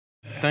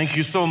Thank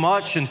you so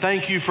much, and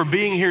thank you for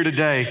being here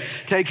today.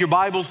 Take your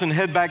Bibles and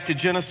head back to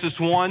Genesis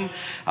 1.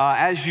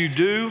 As you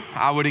do,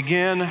 I would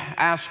again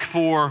ask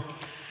for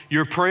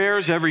your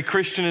prayers, every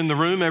Christian in the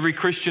room, every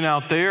Christian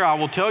out there. I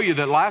will tell you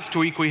that last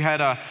week we had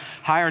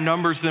higher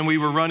numbers than we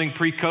were running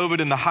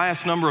pre-COVID, and the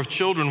highest number of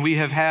children we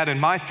have had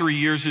in my 3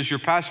 years as your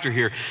pastor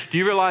here. Do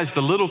you realize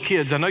the little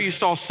kids, I know you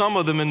saw some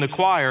of them in the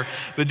choir,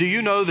 but do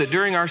you know that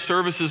during our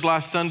services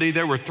last Sunday,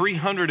 there were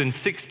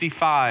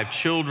 365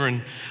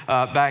 children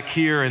back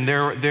here and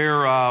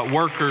their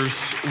workers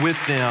with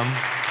them.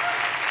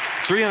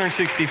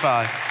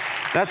 365.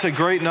 That's a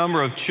great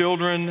number of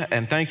children,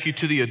 and thank you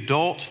to the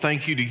adults.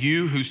 Thank you to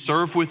you who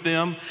serve with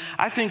them.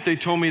 I think they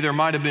told me there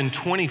might have been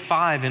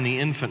 25 in the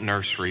infant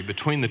nursery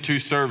between the two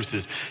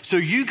services. So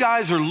you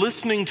guys are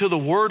listening to the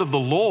word of the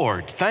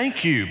Lord.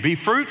 Thank you. Be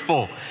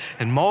fruitful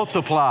and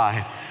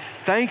multiply.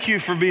 Thank you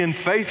for being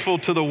faithful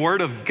to the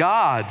word of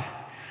God.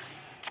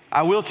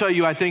 I will tell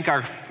you, I think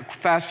our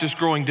fastest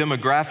growing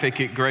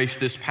demographic at Grace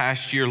this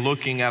past year,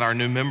 looking at our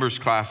new members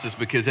classes,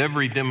 because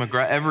every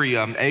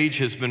age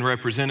has been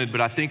represented,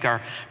 but I think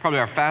probably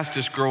our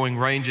fastest growing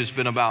range has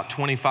been about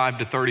 25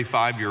 to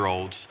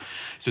 35-year-olds.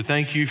 So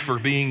thank you for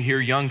being here,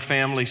 young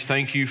families.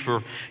 Thank you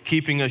for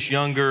keeping us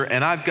younger.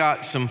 And I've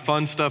got some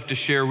fun stuff to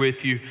share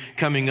with you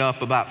coming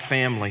up about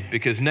family,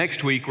 because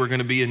next week we're going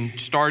to be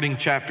starting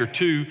chapter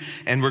 2,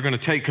 and we're going to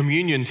take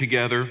communion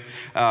together.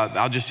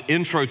 I'll just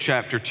intro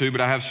chapter 2, but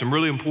I have some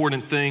really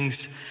important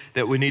things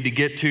that we need to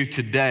get to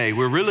today.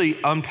 We're really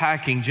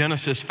unpacking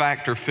Genesis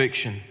fact or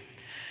fiction.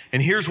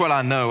 And here's what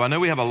I know. I know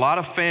we have a lot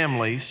of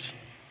families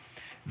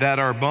that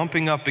are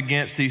bumping up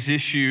against these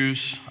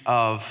issues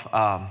of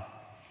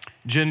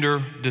gender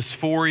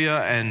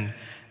dysphoria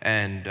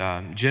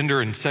and gender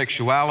and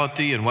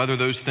sexuality, and whether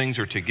those things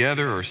are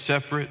together or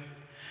separate,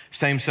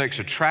 same-sex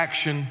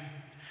attraction,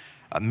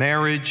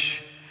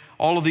 marriage,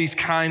 all of these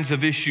kinds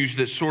of issues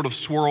that sort of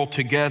swirl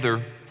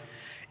together.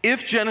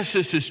 If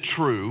Genesis is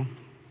true,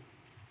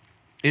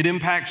 it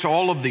impacts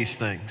all of these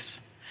things.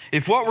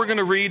 If what we're going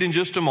to read in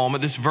just a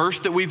moment, this verse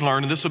that we've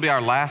learned, and this will be our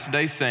last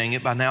day saying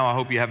it, by now I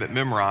hope you have it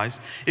memorized.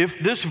 If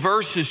this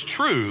verse is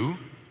true,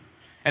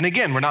 and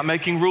again, we're not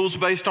making rules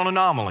based on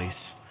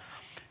anomalies.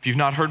 If you've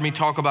not heard me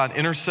talk about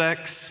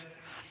intersex,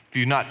 if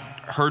you've not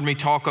heard me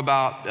talk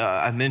about,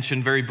 I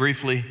mentioned very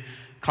briefly,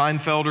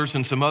 Kleinfelders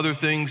and some other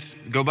things,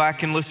 go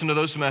back and listen to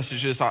those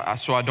messages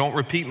so I don't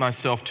repeat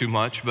myself too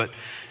much. But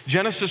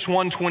Genesis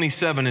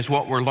 1:27 is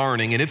what we're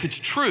learning. And if it's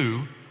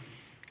true,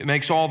 it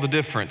makes all the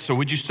difference. So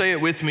would you say it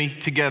with me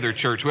together,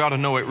 church? We ought to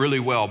know it really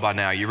well by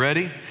now. You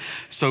ready?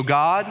 So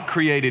God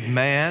created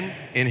man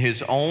in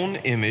his own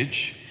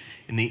image.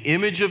 In the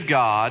image of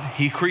God,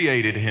 he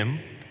created him.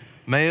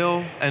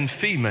 Male and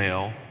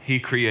female,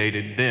 he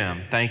created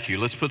them. Thank you.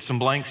 Let's put some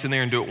blanks in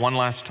there and do it one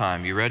last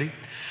time. You ready?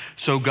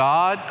 So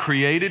God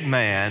created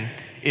man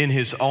in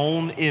his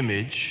own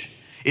image.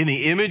 In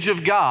the image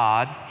of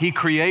God, he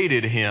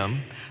created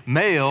him.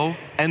 Male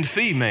and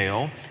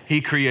female,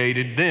 he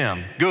created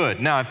them. Good.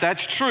 Now, if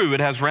that's true, it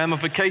has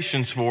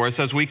ramifications for us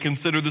as we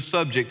consider the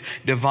subject,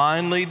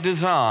 divinely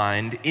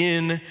designed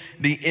in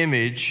the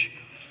image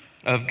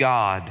of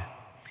God.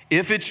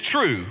 If it's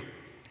true,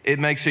 it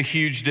makes a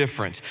huge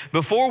difference.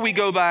 Before we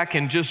go back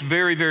and just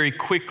very, very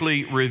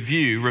quickly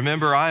review,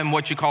 remember, I am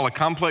what you call a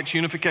complex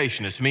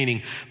unificationist,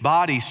 meaning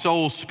body,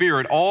 soul,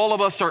 spirit, all of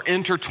us are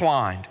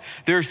intertwined.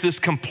 There's this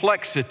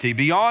complexity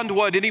beyond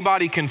what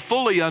anybody can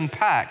fully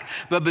unpack,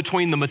 but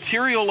between the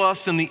material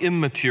us and the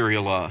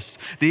immaterial us,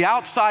 the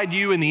outside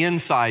you and the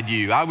inside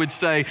you, I would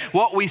say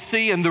what we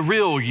see and the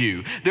real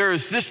you. There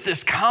is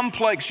this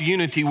complex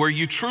unity where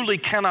you truly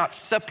cannot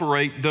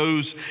separate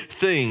those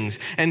things.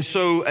 And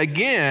so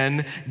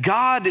again,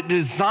 God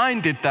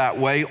designed it that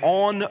way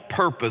on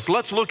purpose.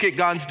 Let's look at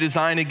God's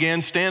design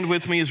again. Stand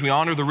with me as we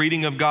honor the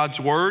reading of God's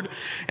word,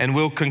 and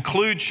we'll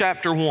conclude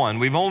chapter 1.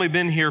 We've only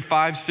been here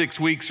 5-6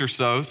 weeks or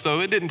so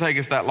it didn't take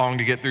us that long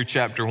to get through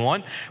chapter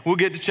 1. We'll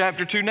get to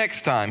chapter 2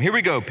 next time. Here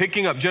we go,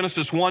 picking up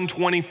Genesis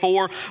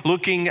 1:24,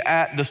 looking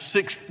at the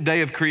 6th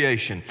day of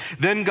creation.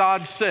 Then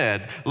God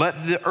said,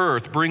 "Let the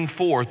earth bring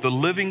forth the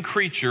living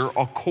creature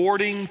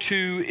according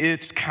to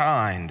its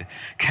kind,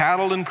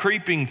 cattle and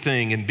creeping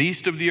thing and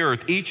beast of the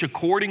earth, each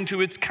according to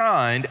its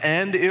kind,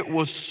 and it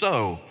was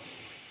so.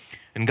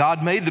 And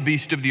God made the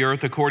beast of the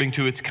earth according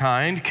to its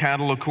kind,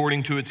 cattle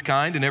according to its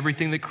kind, and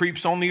everything that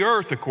creeps on the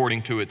earth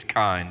according to its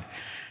kind.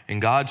 And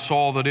God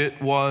saw that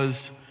it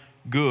was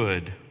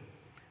good.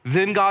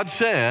 Then God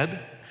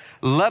said,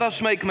 let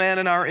us make man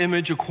in our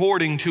image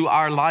according to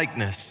our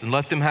likeness, and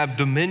let them have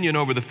dominion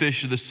over the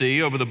fish of the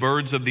sea, over the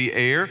birds of the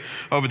air,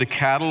 over the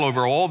cattle,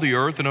 over all the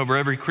earth, and over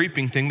every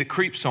creeping thing that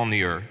creeps on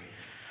the earth.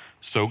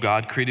 So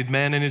God created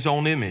man in his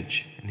own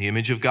image. In the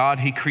image of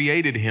God, he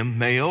created him,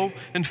 male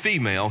and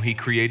female, he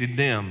created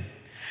them.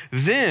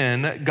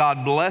 Then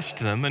God blessed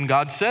them, and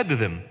God said to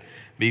them,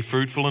 be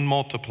fruitful and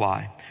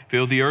multiply.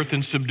 Fill the earth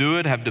and subdue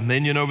it, have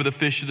dominion over the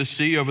fish of the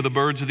sea, over the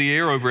birds of the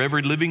air, over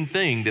every living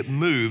thing that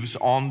moves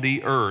on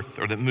the earth,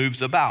 or that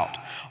moves about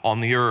on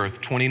the earth.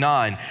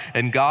 29,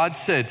 and God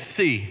said,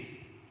 see,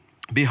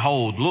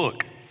 behold,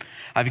 look,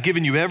 I've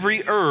given you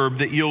every herb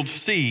that yields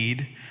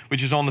seed,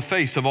 which is on the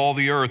face of all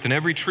the earth, and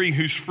every tree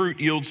whose fruit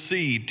yields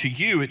seed. To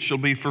you it shall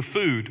be for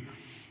food.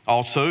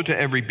 Also to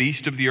every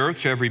beast of the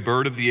earth, to every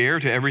bird of the air,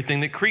 to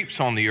everything that creeps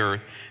on the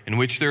earth, in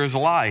which there is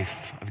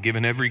life. I've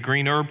given every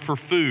green herb for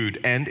food,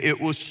 and it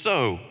was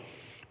so.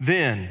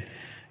 Then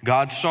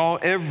God saw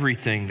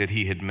everything that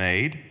he had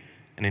made,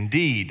 and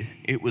indeed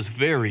it was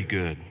very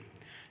good.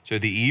 So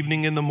the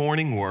evening and the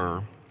morning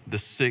were the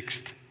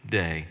sixth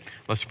day.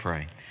 Let's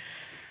pray.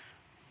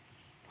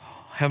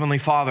 Heavenly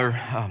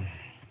Father,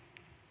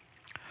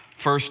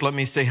 first let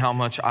me say how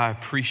much I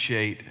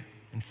appreciate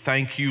and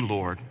thank you,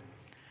 Lord,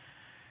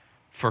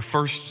 for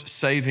first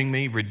saving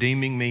me,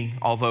 redeeming me,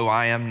 although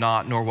I am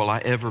not, nor will I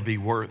ever be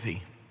worthy.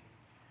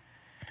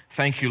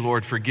 Thank you,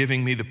 Lord, for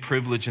giving me the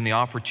privilege and the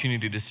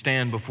opportunity to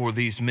stand before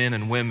these men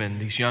and women,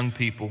 these young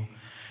people,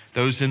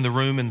 those in the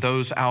room and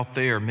those out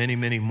there, many,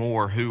 many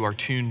more who are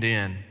tuned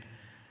in.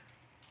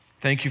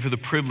 Thank you for the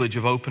privilege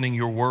of opening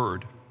your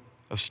word,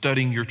 of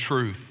studying your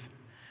truth.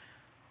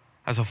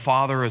 As a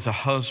father, as a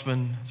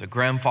husband, as a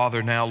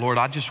grandfather now, Lord,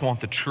 I just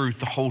want the truth,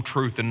 the whole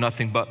truth, and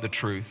nothing but the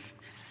truth.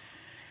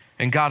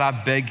 And God, I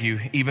beg you,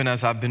 even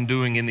as I've been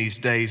doing in these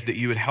days, that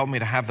you would help me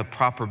to have the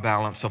proper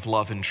balance of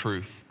love and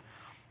truth,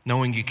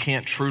 knowing you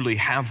can't truly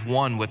have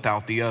one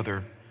without the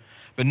other,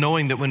 but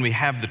knowing that when we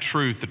have the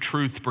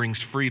truth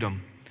brings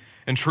freedom.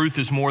 And truth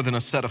is more than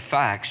a set of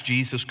facts.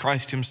 Jesus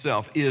Christ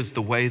himself is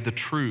the way, the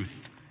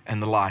truth,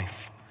 and the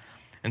life.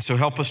 And so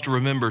help us to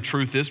remember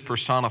truth is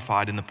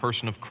personified in the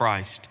person of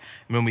Christ.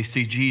 And when we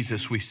see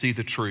Jesus, we see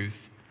the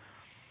truth.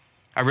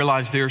 I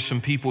realize there are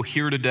some people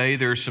here today,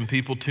 there are some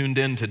people tuned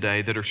in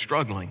today that are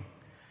struggling.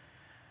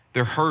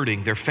 They're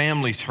hurting, their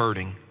family's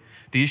hurting.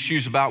 The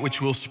issues about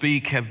which we'll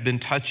speak have been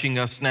touching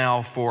us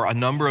now for a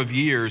number of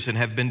years and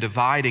have been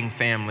dividing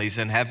families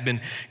and have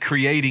been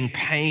creating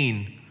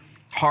pain,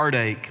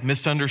 heartache,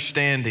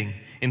 misunderstanding,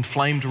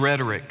 inflamed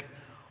rhetoric.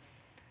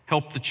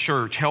 Help the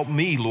church, help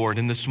me, Lord,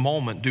 in this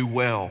moment do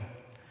well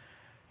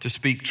to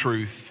speak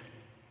truth.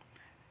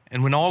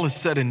 And when all is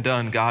said and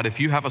done, God, if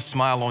you have a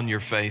smile on your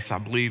face, I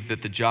believe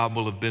that the job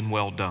will have been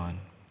well done.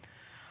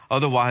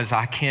 Otherwise,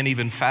 I can't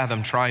even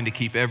fathom trying to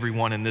keep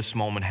everyone in this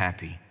moment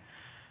happy.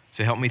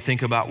 So help me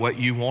think about what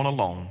you want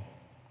alone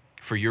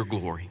for your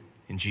glory.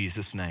 In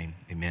Jesus' name,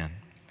 amen.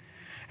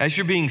 As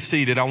you're being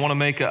seated, I want to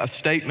make a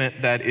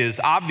statement that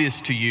is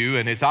obvious to you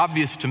and is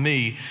obvious to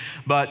me,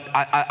 but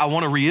I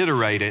want to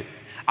reiterate it.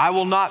 I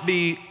will not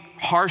be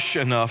harsh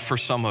enough for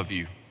some of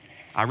you.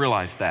 I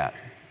realize that.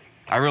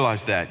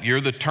 You're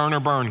the turn or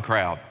burn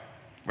crowd,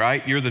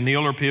 right? You're the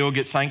kneel or peel,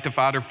 get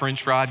sanctified or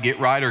french fried, get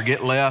right or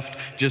get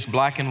left, just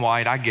black and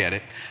white. I get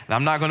it. And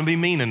I'm not going to be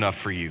mean enough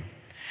for you.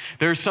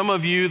 There's some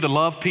of you, the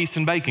love, peace,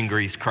 and bacon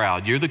grease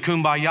crowd. You're the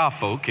kumbaya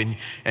folk,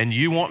 and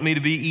you want me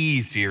to be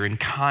easier and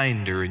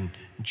kinder and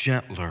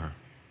gentler.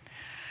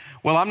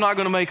 Well, I'm not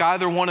going to make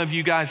either one of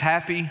you guys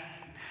happy.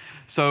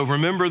 So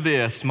remember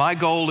this, my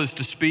goal is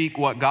to speak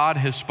what God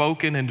has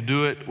spoken and to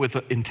do it with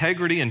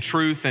integrity and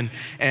truth. And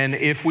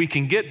if we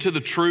can get to the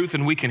truth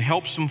and we can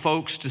help some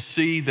folks to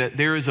see that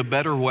there is a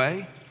better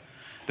way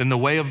than the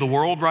way of the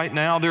world right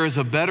now, there is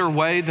a better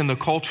way than the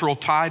cultural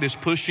tide is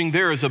pushing,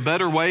 there is a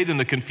better way than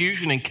the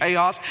confusion and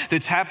chaos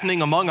that's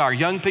happening among our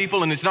young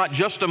people. And it's not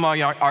just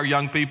among our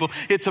young people,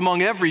 it's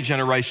among every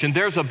generation.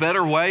 There's a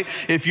better way.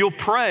 If you'll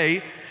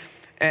pray,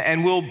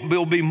 and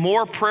we'll be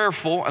more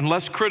prayerful and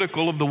less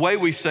critical of the way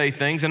we say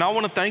things. And I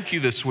want to thank you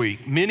this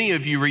week. Many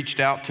of you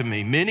reached out to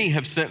me. Many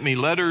have sent me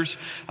letters,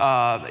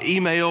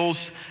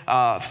 emails.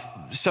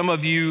 Some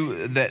of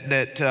you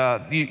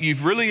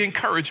you've really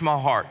encouraged my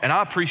heart, and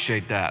I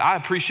appreciate that. I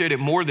appreciate it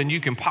more than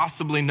you can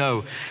possibly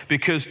know,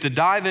 because to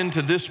dive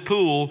into this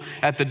pool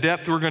at the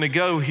depth we're going to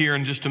go here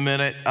in just a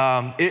minute,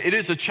 it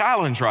is a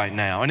challenge right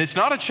now. And it's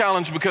not a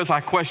challenge because I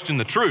question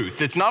the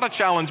truth. It's not a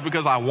challenge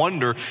because I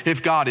wonder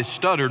if God has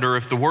stuttered or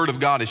if the Word of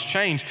God has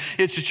changed.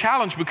 It's a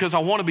challenge because I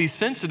want to be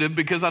sensitive,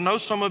 because I know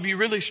some of you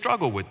really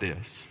struggle with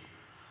this.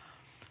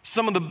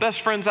 Some of the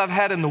best friends I've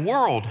had in the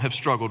world have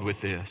struggled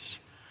with this.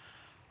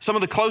 Some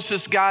of the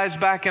closest guys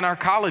back in our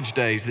college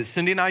days that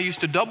Cindy and I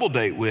used to double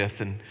date with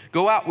and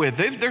go out with,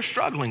 they're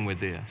struggling with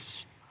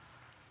this.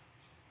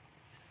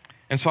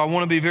 And so I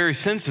want to be very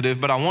sensitive,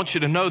 but I want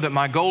you to know that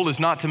my goal is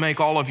not to make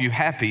all of you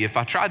happy. If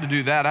I tried to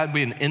do that, I'd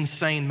be an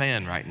insane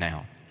man right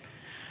now.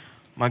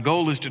 My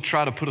goal is to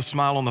try to put a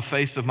smile on the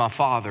face of my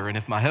Father, and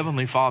if my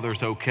Heavenly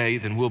Father's okay,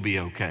 then we'll be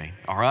okay,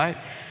 all right?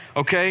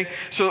 Okay,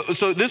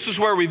 so this is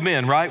where we've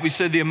been, right? We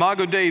said the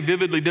Imago Dei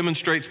vividly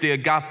demonstrates the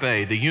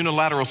agape, the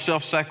unilateral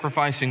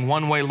self-sacrificing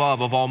one-way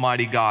love of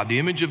Almighty God. The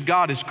image of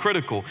God is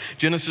critical.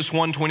 Genesis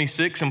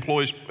 1:26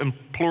 employs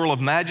plural of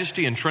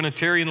majesty and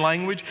Trinitarian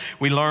language.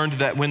 We learned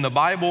that when the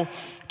Bible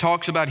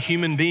talks about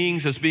human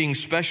beings as being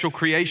special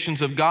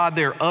creations of God,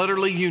 they're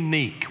utterly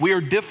unique. We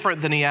are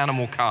different than the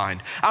animal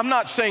kind. I'm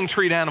not saying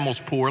treat animals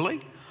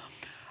poorly.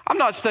 I'm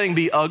not saying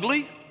be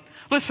ugly.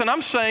 Listen,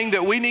 I'm saying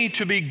that we need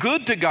to be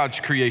good to God's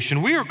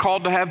creation. We are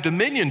called to have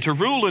dominion, to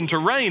rule and to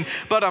reign,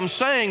 but I'm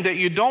saying that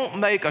you don't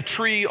make a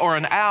tree or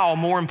an owl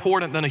more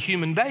important than a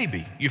human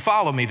baby. You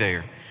follow me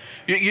there?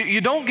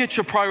 You don't get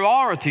your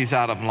priorities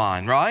out of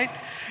line, right?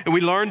 And we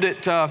learned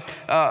it,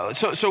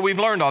 so we've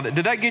learned all that.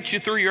 Did that get you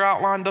through your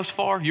outline thus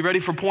far? You ready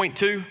for point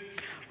 2?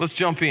 Let's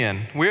jump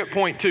in. We're at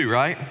point 2,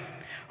 right?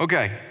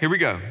 Okay, here we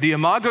go. The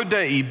Imago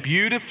Dei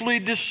beautifully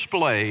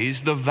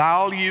displays the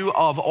value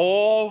of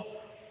all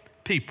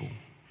people.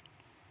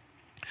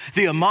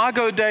 The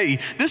Imago Dei,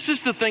 this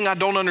is the thing I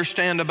don't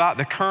understand about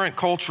the current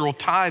cultural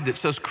tide that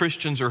says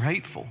Christians are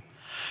hateful.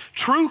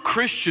 True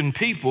Christian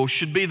people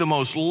should be the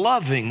most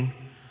loving,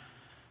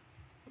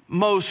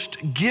 most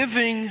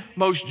giving,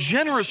 most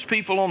generous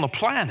people on the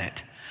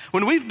planet.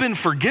 When we've been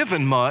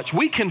forgiven much,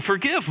 we can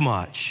forgive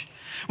much.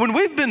 When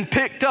we've been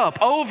picked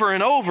up over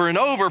and over and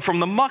over from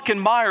the muck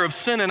and mire of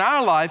sin in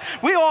our life,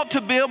 we ought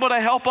to be able to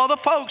help other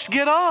folks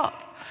get up.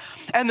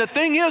 And the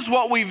thing is,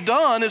 what we've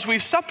done is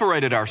we've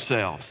separated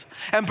ourselves.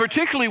 And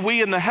particularly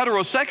we in the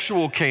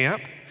heterosexual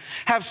camp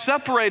have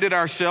separated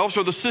ourselves,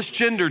 or the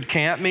cisgendered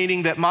camp,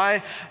 meaning that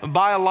my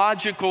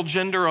biological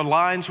gender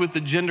aligns with the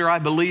gender I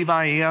believe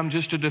I am,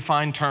 just to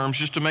define terms,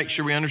 just to make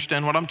sure we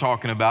understand what I'm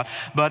talking about.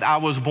 But I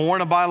was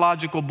born a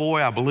biological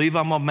boy. I believe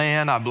I'm a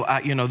man.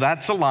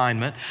 That's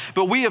alignment.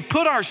 But we have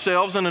put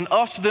ourselves in an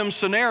us-them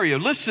scenario.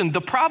 Listen, the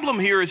problem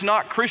here is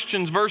not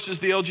Christians versus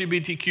the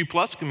LGBTQ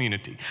plus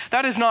community.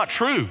 That is not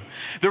true.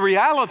 The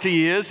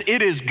reality is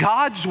it is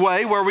God's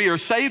way, where we are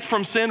saved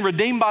from sin,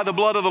 redeemed by the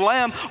blood of the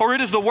Lamb, or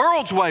it is the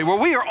world's way, where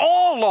we are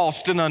all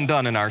lost and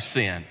undone in our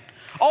sin.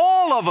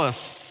 All of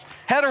us,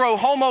 hetero,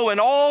 homo, and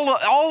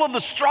all of the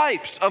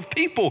stripes of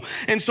people.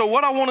 And so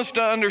what I want us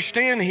to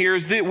understand here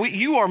is that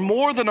you are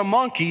more than a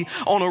monkey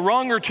on a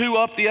rung or two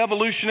up the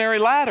evolutionary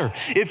ladder.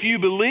 If you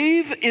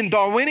believe in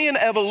Darwinian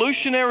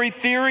evolutionary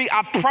theory,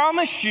 I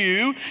promise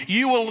you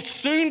will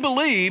soon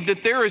believe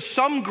that there is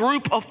some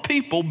group of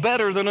people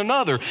better than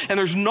another. And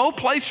there's no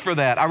place for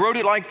that. I wrote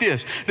it like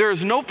this: there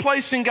is no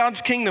place in God's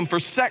kingdom for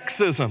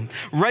sexism,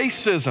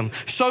 racism,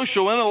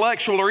 social,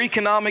 intellectual, or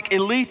economic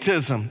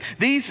elitism.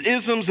 These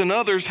isms and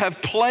others have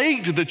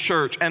plagued the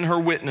church and her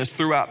witness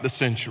throughout the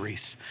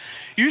centuries.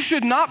 You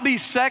should not be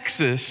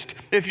sexist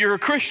if you're a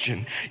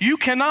Christian. You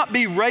cannot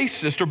be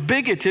racist or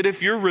bigoted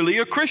if you're really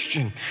a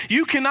Christian.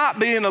 You cannot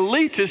be an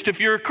elitist if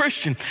you're a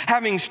Christian.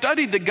 Having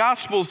studied the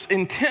Gospels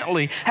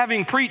intently,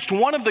 having preached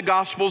one of the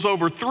Gospels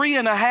over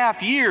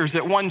 3.5 years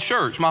at one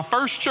church, my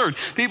first church,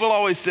 people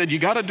always said, you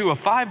got to do a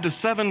 5 to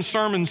 7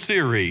 sermon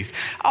series.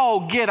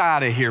 Oh, get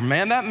out of here,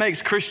 man. That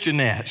makes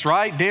Christianettes,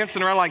 right?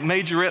 Dancing around like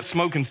majorettes,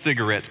 smoking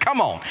cigarettes. Come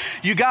on.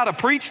 You got to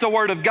preach the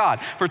Word of God.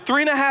 For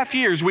 3.5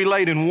 years, we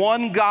laid in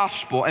one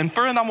gospel. And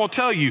friend, I'm going to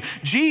tell you,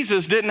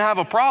 Jesus didn't have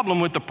a problem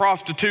with the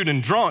prostitute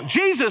and drunk.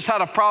 Jesus had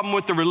a problem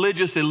with the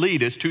religious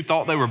elitists who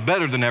thought they were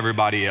better than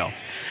everybody else.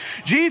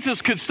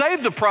 Jesus could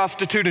save the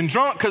prostitute and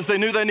drunk because they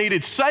knew they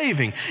needed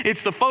saving.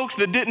 It's the folks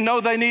that didn't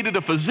know they needed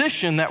a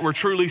physician that were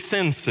truly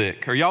sin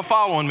sick. Are y'all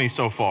following me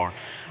so far?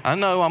 I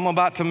know I'm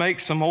about to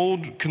make some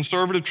old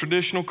conservative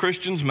traditional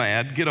Christians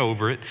mad. Get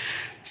over it.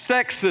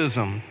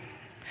 Sexism.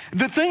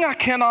 The thing I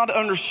cannot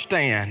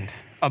understand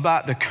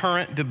about the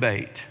current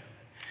debate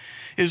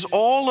is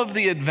all of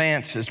the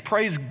advances,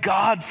 praise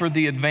God for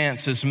the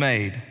advances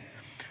made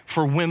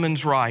for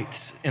women's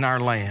rights in our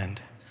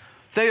land.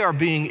 They are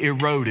being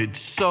eroded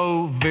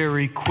so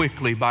very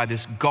quickly by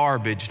this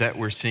garbage that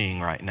we're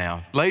seeing right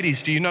now.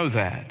 Ladies, do you know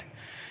that?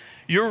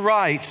 Your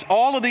rights,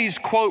 all of these,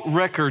 quote,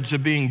 records are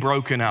being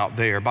broken out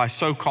there by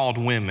so-called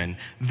women.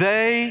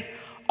 They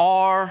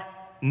are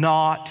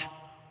not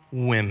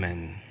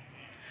women.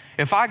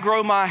 If I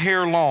grow my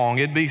hair long,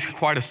 it'd be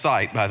quite a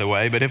sight, by the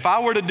way, but if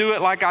I were to do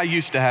it like I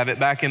used to have it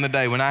back in the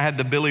day when I had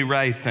the Billy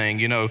Ray thing,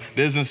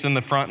 business in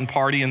the front and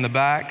party in the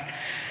back.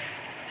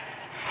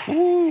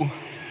 Whew,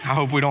 I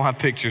hope we don't have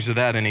pictures of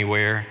that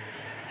anywhere.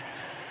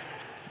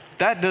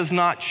 That does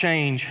not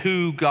change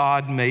who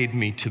God made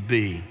me to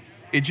be.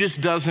 It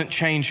just doesn't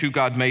change who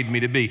God made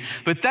me to be.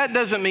 But that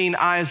doesn't mean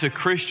I, as a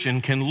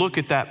Christian, can look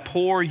at that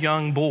poor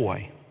young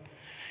boy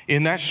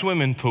in that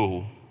swimming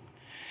pool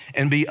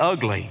and be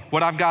ugly.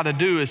 What I've got to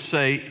do is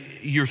say,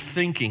 your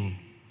thinking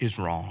is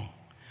wrong.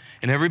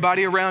 And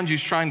everybody around you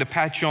is trying to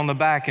pat you on the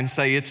back and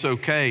say it's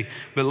okay.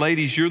 But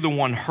ladies, you're the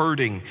one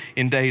hurting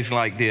in days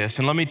like this.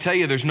 And let me tell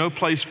you, there's no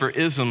place for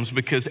isms,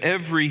 because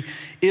every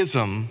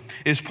ism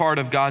is part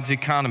of God's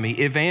economy.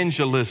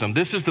 Evangelism,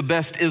 this is the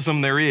best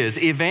ism there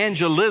is.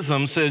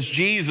 Evangelism says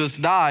Jesus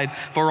died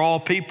for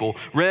all people,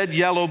 red,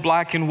 yellow,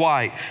 black, and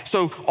white.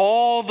 So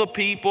all the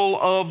people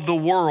of the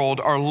world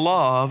are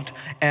loved,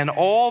 and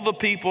all the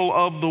people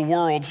of the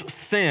world's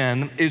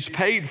sin is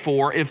paid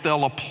for if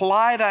they'll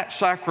apply that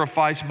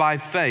sacrifice by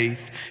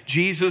faith.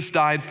 Jesus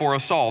died for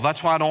us all.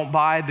 That's why I don't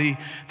buy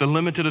the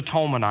limited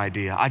atonement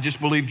idea. I just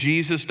believe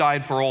Jesus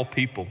died for all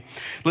people.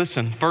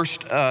 Listen, 1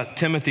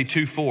 Timothy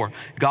 2:4,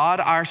 God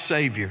our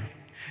Savior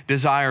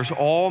desires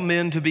all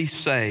men to be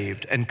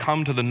saved and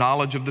come to the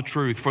knowledge of the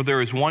truth. For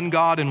there is one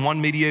God and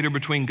one mediator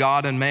between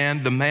God and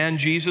man, the man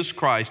Jesus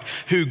Christ,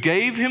 who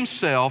gave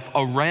himself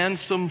a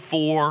ransom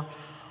for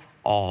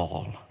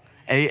all.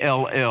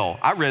 A-L-L.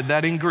 I read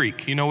that in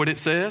Greek. You know what it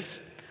says?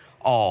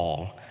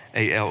 All.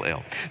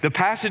 A-L-L. The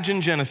passage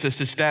in Genesis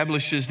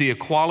establishes the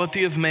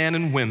equality of men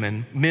and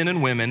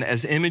women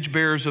as image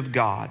bearers of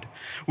God.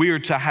 We are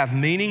to have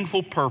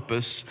meaningful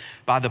purpose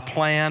by the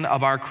plan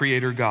of our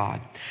Creator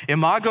God.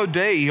 Imago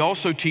Dei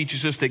also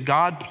teaches us that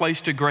God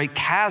placed a great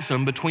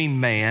chasm between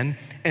man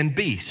and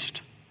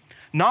beast.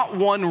 Not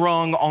one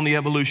rung on the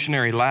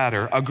evolutionary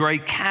ladder, a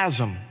great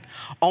chasm.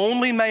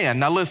 Only man,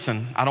 now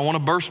listen, I don't want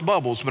to burst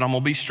bubbles, but I'm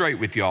going to be straight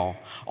with y'all.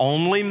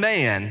 Only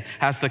man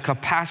has the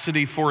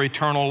capacity for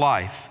eternal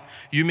life.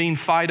 You mean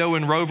Fido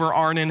and Rover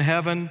aren't in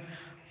heaven?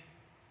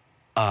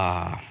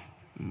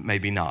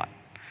 Maybe not.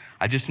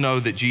 I just know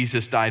that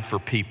Jesus died for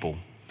people.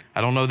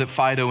 I don't know that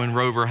Fido and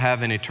Rover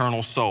have an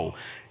eternal soul.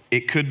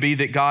 It could be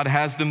that God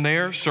has them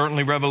there.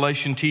 Certainly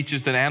Revelation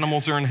teaches that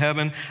animals are in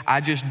heaven.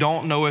 I just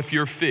don't know if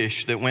your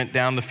fish that went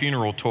down the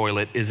funeral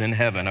toilet is in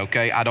heaven,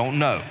 okay? I don't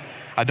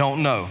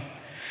know.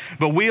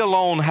 But we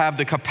alone have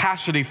the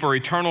capacity for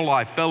eternal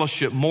life,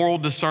 fellowship, moral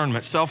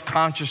discernment,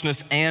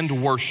 self-consciousness,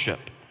 and worship.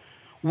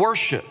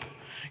 Worship.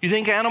 You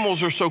think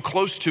animals are so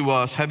close to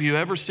us. Have you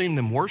ever seen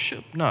them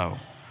worship? No,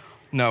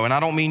 and I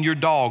don't mean your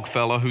dog,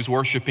 fella, who's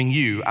worshiping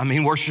you. I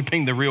mean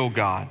worshiping the real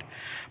God.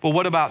 But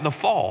what about the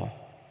fall?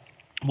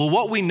 Well,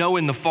 what we know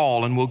in the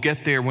fall, and we'll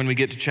get there when we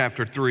get to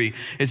chapter 3,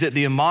 is that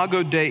the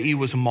Imago Dei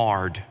was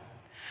marred.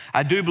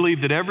 I do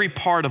believe that every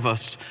part of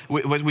us,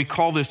 we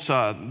call this,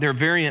 there are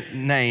variant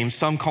names,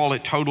 some call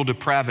it total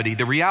depravity.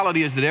 The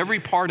reality is that every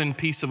part and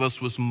piece of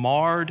us was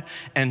marred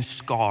and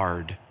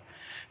scarred.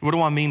 What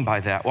do I mean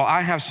by that? Well,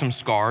 I have some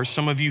scars.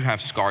 Some of you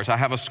have scars. I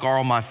have a scar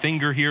on my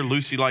finger here.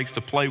 Lucy likes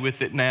to play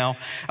with it now.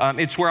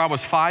 It's where I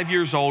was 5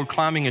 years old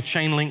climbing a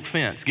chain link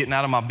fence, getting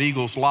out of my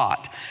Beagle's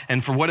lot.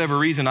 And for whatever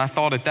reason, I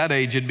thought at that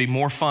age it'd be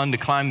more fun to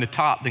climb the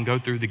top than go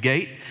through the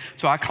gate.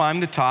 So I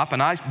climbed the top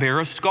and I bear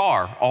a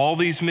scar all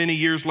these many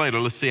years later.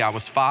 Let's see, I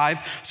was 5,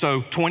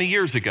 so 20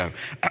 years ago.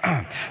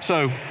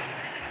 So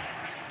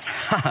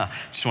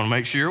just want to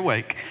make sure you're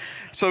awake.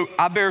 So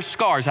I bear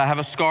scars. I have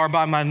a scar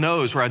by my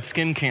nose where I had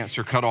skin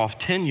cancer cut off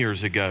 10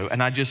 years ago,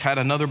 and I just had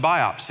another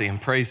biopsy,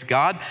 and praise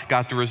God,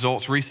 got the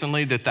results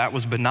recently that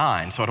was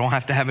benign, so I don't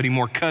have to have any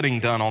more cutting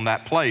done on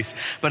that place.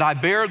 But I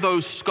bear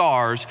those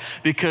scars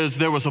because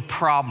there was a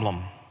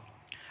problem.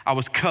 I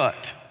was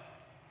cut.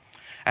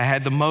 I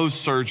had the Mohs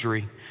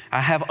surgery.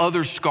 I have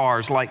other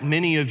scars like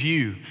many of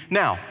you.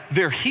 Now,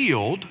 they're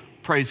healed,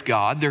 praise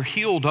God, they're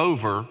healed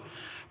over,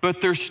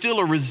 but there's still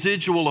a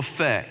residual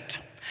effect.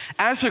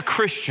 As a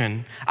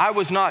Christian, I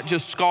was not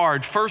just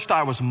scarred. First,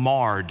 I was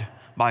marred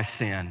by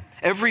sin.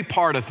 Every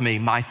part of me,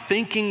 my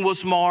thinking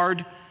was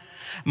marred,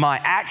 my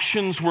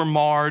actions were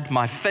marred,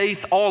 my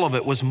faith, all of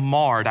it was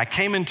marred. I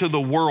came into the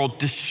world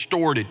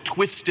distorted,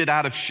 twisted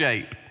out of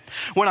shape.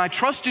 When I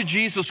trusted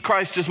Jesus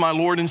Christ as my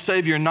Lord and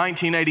Savior in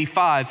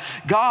 1985,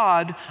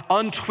 God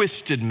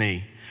untwisted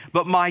me.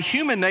 But my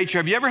human nature,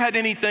 have you ever had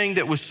anything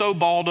that was so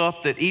balled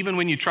up that even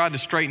when you tried to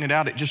straighten it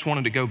out, it just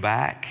wanted to go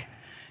back?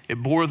 It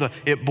bore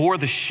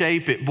the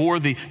shape, it bore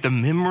the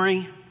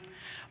memory.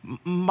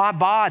 My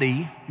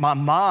body, my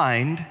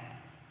mind,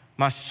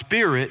 my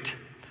spirit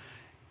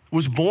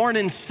was born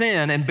in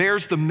sin and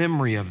bears the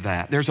memory of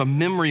that. There's a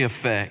memory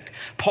effect.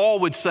 Paul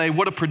would say,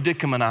 what a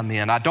predicament I'm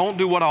in. I don't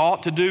do what I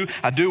ought to do.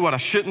 I do what I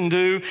shouldn't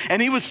do.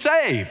 And he was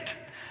saved.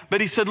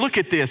 But he said, look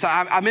at this.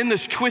 I'm in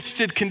this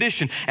twisted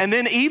condition. And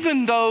then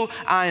even though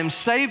I am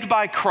saved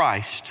by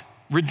Christ,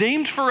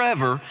 redeemed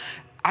forever,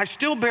 I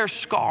still bear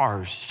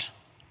scars.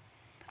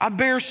 I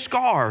bear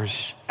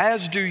scars,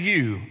 as do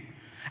you.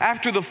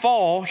 After the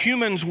fall,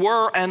 humans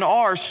were and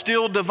are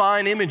still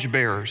divine image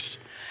bearers.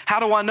 How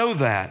do I know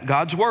that?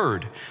 God's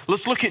word.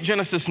 Let's look at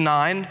Genesis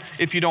 9,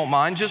 if you don't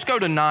mind. Just go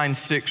to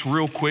 9:6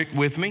 real quick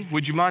with me.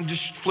 Would you mind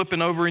just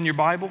flipping over in your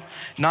Bible?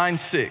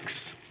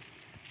 9:6.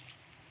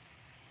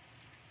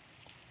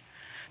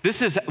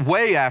 This is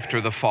way after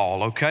the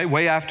fall, okay?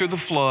 Way after the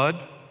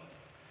flood.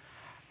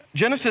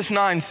 Genesis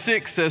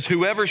 9:6 says,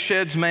 whoever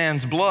sheds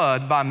man's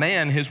blood, by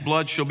man his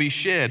blood shall be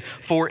shed.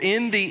 For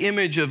in the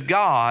image of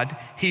God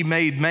he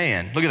made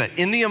man. Look at that.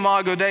 In the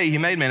Imago Dei he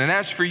made man. And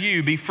as for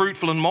you, be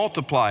fruitful and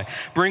multiply.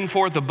 Bring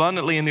forth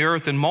abundantly in the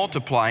earth and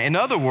multiply. In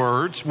other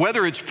words,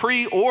 whether it's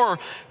pre or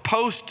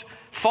post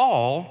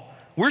fall,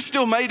 we're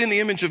still made in the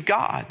image of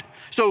God.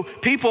 So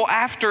people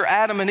after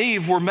Adam and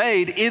Eve were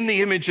made in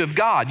the image of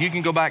God. You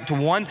can go back to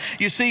 1.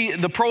 You see,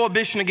 the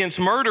prohibition against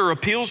murder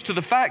appeals to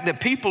the fact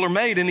that people are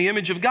made in the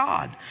image of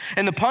God.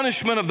 And the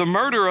punishment of the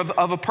murder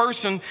of a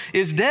person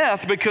is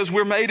death because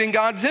we're made in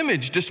God's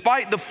image.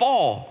 Despite the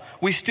fall,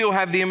 we still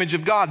have the image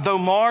of God, though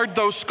marred,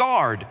 though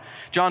scarred.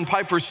 John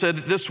Piper said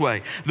it this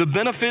way: the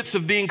benefits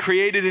of being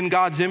created in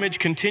God's image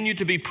continue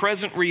to be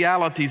present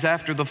realities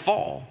after the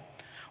fall.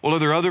 Well, are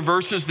there other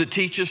verses that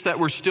teach us that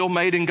we're still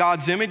made in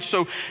God's image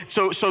so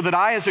that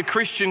I as a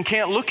Christian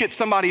can't look at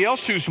somebody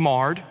else who's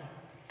marred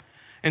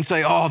and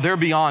say, oh, they're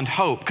beyond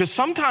hope. Because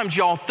sometimes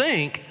y'all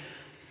think,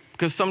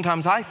 because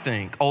sometimes I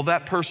think, oh,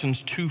 that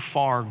person's too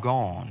far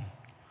gone.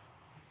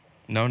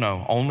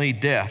 No, only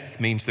death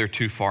means they're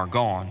too far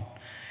gone.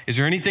 Is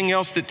there anything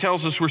else that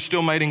tells us we're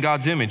still made in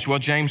God's image? Well,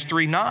 James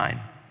 3:9.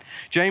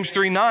 James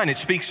 3:9, it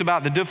speaks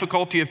about the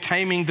difficulty of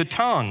taming the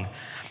tongue.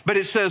 But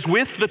it says,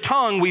 with the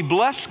tongue we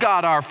bless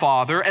God our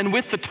Father, and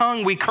with the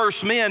tongue we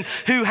curse men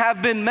who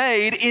have been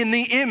made in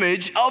the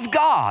image of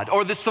God,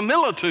 or the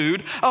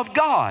similitude of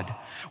God.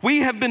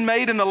 We have been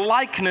made in the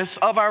likeness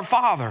of our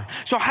Father.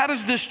 So how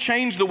does this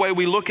change the way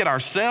we look at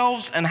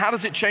ourselves, and how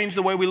does it change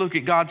the way we look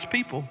at God's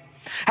people?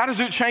 How does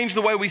it change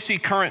the way we see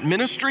current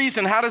ministries,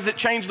 and how does it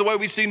change the way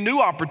we see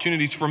new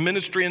opportunities for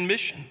ministry and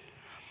mission?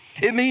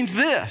 It means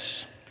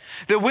this,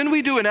 that when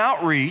we do an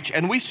outreach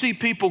and we see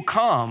people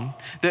come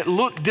that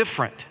look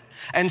different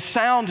and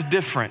sound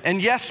different,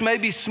 and yes,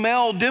 maybe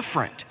smell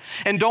different,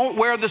 and don't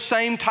wear the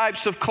same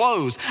types of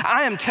clothes,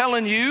 I am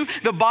telling you,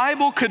 the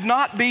Bible could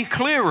not be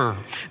clearer.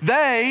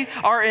 They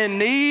are in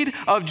need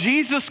of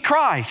Jesus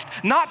Christ,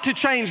 not to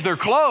change their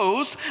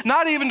clothes,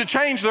 not even to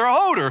change their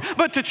odor,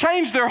 but to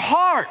change their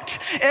heart.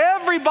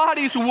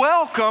 Everybody's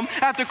welcome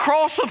at the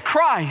cross of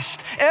Christ.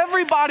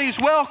 Everybody's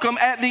welcome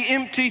at the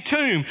empty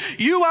tomb.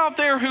 You out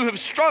there who have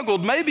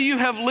struggled, maybe you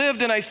have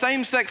lived in a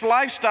same-sex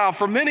lifestyle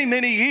for many,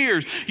 many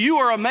years. You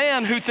are a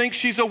man who thinks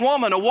she's a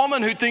woman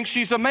who thinks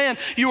she's a man.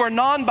 You are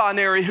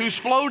non-binary who's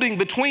floating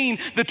between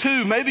the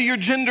two. Maybe you're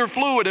gender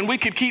fluid, and we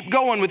could keep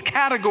going with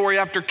category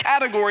after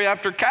category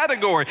after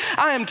category.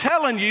 I am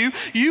telling you,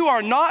 you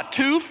are not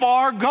too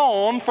far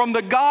gone from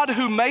the God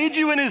who made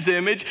you in His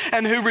image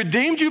and who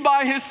redeemed you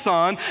by His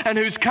Son and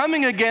who's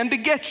coming again to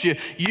get you.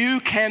 You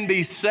can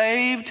be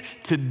saved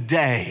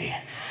today.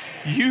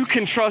 You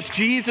can trust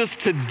Jesus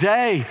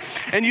today.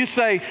 And you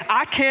say,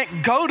 I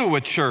can't go to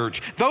a church.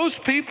 Those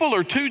people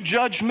are too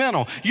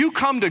judgmental. You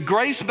come to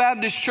Grace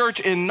Baptist Church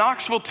in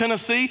Knoxville,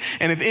 Tennessee,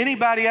 and if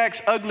anybody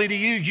acts ugly to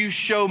you, you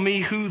show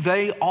me who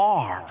they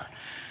are.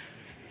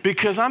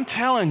 Because I'm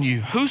telling you,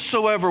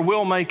 whosoever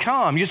will may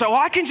come. You say, well,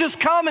 I can just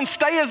come and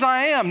stay as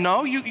I am.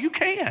 No, you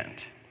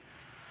can't.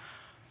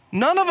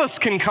 None of us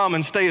can come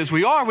and stay as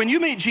we are. When you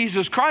meet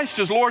Jesus Christ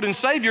as Lord and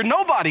Savior,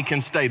 nobody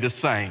can stay the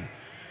same.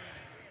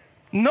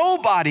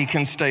 Nobody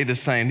can stay the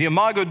same. The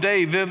Imago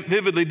Dei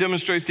vividly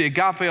demonstrates the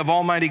agape of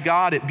Almighty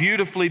God. It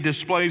beautifully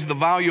displays the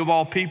value of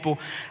all people.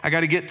 I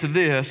got to get to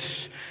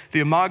this.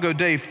 The Imago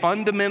Dei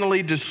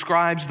fundamentally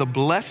describes the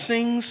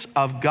blessings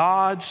of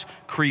God's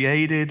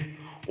created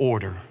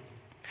order.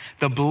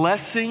 The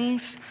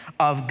blessings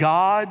of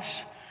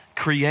God's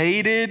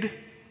created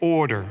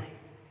order.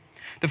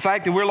 The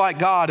fact that we're like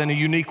God in a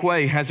unique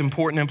way has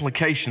important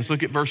implications.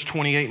 Look at verse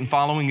 28 and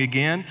following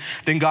again.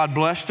 Then God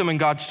blessed them, and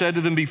God said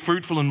to them, be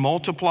fruitful and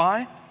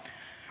multiply.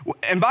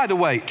 And by the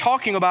way,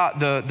 talking about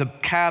the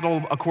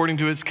cattle according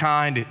to its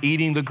kind,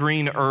 eating the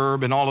green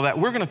herb and all of that,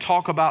 we're going to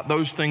talk about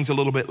those things a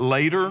little bit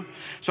later.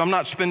 So I'm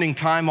not spending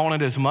time on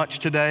it as much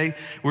today.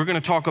 We're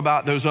going to talk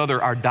about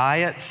our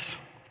diets,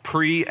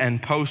 pre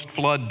and post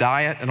flood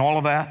diet and all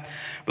of that.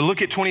 But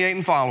look at 28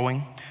 and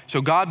following. So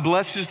God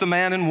blesses the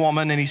man and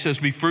woman, and He says,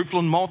 be fruitful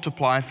and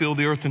multiply, fill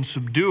the earth and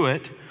subdue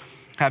it,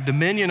 have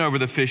dominion over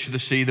the fish of the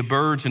sea, the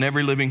birds, and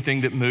every living thing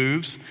that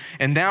moves.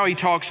 And now He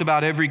talks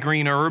about every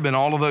green herb and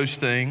all of those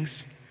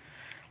things.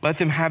 Let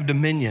them have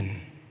dominion,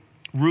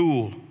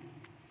 rule.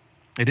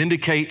 It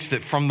indicates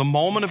that from the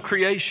moment of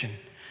creation,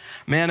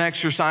 man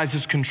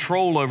exercises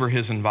control over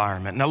his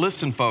environment. Now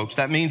listen, folks,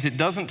 that means it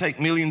doesn't take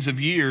millions of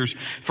years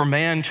for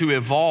man to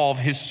evolve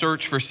his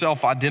search for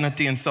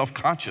self-identity and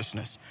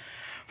self-consciousness.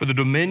 For the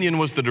dominion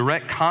was the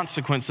direct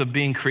consequence of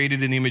being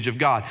created in the image of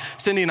God.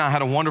 Cindy and I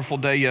had a wonderful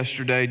day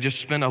yesterday, just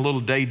spent a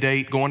little day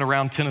date going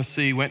around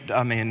Tennessee,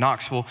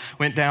 Knoxville,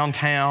 went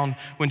downtown,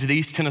 went to the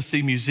East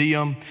Tennessee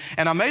Museum,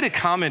 and I made a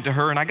comment to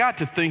her, and I got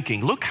to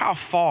thinking, look how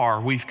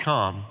far we've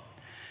come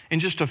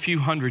in just a few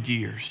hundred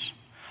years.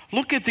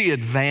 Look at the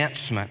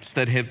advancements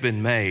that have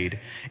been made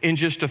in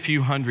just a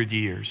few hundred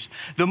years.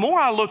 The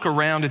more I look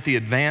around at the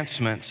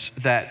advancements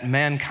that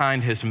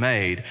mankind has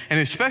made,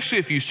 and especially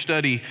if you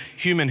study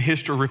human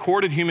history,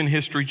 recorded human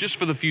history just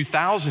for the few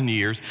thousand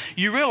years,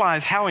 you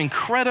realize how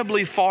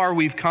incredibly far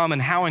we've come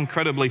and how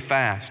incredibly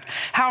fast.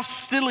 How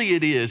silly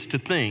it is to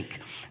think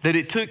that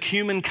it took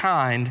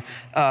humankind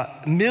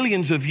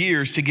millions of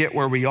years to get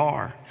where we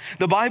are.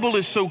 The Bible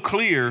is so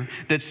clear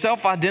that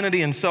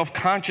self-identity and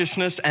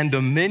self-consciousness and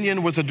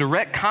dominion was a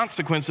direct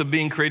consequence of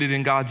being created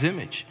in God's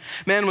image.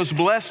 Man was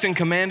blessed and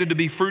commanded to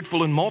be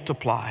fruitful and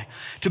multiply,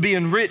 to be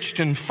enriched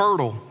and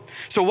fertile.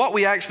 So what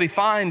we actually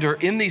find are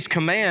in these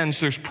commands,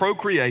 there's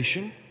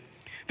procreation,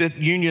 the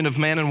union of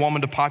man and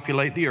woman to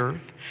populate the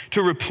earth.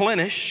 To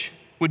replenish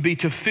would be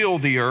to fill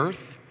the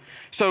earth.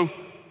 So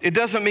it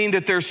doesn't mean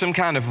that there's some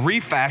kind of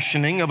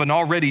refashioning of an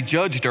already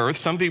judged earth.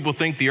 Some people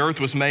think the earth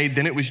was made,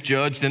 then it was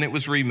judged, then it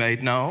was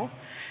remade. No,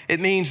 it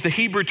means, the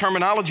Hebrew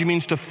terminology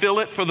means to fill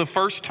it for the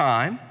first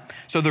time.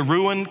 So the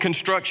ruined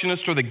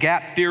constructionist or the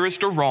gap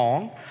theorist are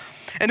wrong.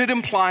 And it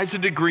implies a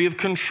degree of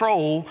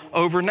control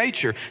over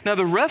nature. Now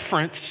the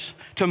reference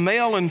to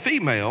male and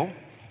female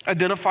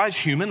identifies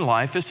human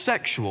life as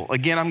sexual.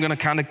 Again, I'm going to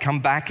kind of come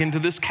back into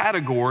this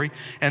category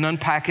and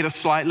unpack it a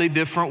slightly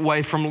different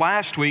way from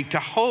last week to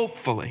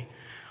hopefully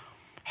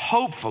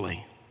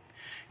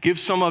give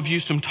some of you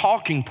some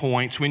talking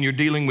points when you're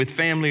dealing with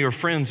family or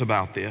friends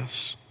about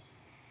this.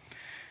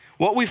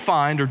 What we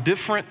find are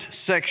different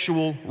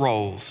sexual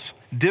roles,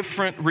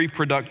 different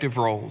reproductive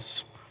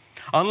roles.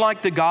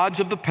 Unlike the gods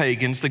of the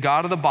pagans, the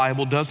God of the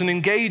Bible doesn't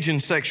engage in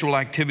sexual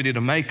activity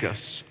to make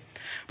us.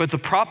 But the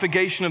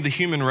propagation of the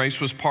human race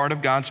was part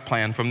of God's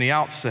plan from the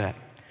outset.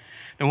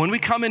 And when we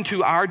come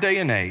into our day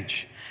and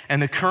age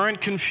and the current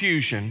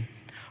confusion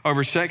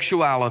over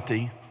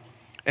sexuality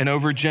and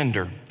over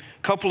gender,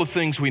 a couple of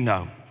things we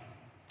know.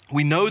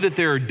 We know that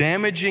there are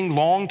damaging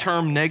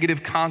long-term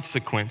negative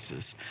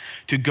consequences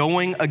to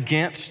going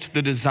against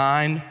the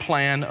design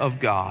plan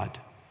of God,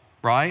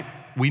 right?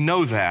 We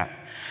know that.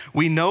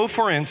 We know,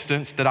 for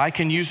instance, that I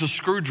can use a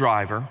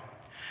screwdriver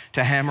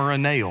to hammer a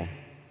nail.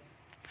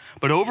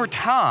 But over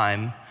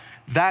time,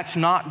 that's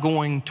not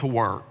going to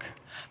work.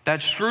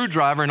 That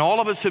screwdriver, and all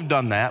of us have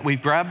done that,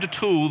 we've grabbed a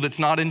tool that's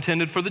not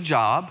intended for the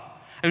job,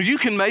 and you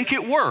can make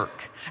it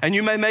work. And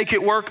you may make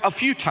it work a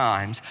few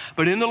times,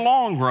 but in the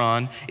long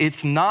run,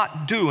 it's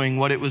not doing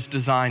what it was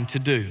designed to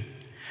do.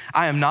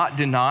 I am not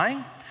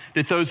denying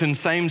that those in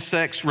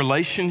same-sex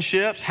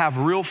relationships have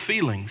real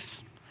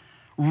feelings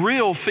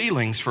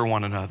for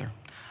one another.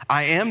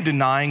 I am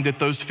denying that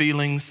those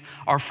feelings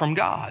are from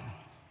God.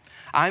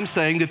 I'm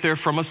saying that they're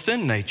from a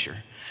sin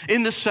nature.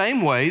 In the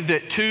same way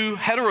that two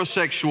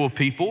heterosexual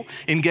people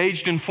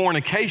engaged in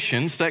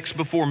fornication, sex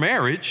before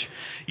marriage,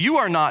 you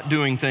are not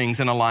doing things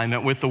in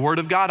alignment with the Word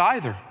of God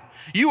either.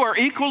 You are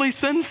equally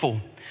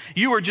sinful.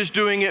 You are just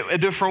doing it a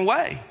different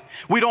way.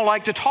 We don't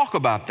like to talk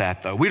about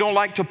that, though. We don't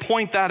like to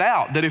point that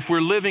out, that if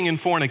we're living in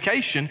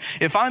fornication,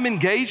 if I'm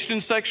engaged in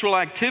sexual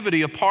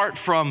activity apart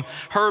from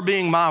her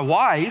being my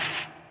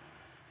wife,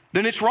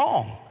 then it's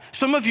wrong.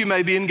 Some of you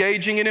may be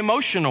engaging in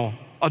emotional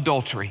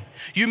adultery.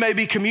 You may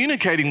be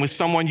communicating with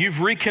someone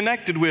you've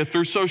reconnected with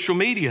through social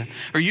media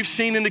or you've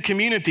seen in the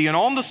community. And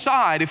on the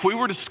side, if we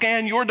were to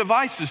scan your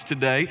devices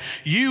today,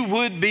 you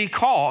would be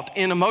caught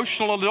in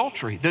emotional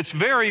adultery. That's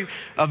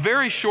a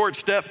very short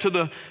step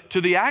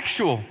to the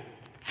actual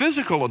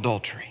physical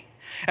adultery.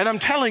 And I'm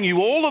telling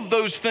you, all of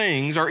those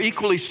things are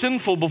equally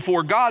sinful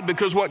before God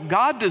because what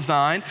God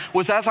designed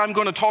was, as I'm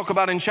going to talk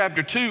about in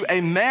chapter 2, a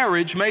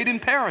marriage made in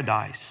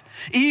paradise.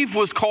 Eve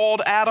was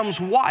called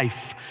Adam's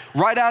wife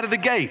right out of the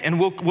gate, and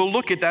we'll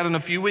look at that in a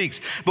few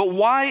weeks. But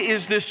why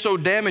is this so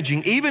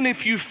damaging, even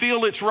if you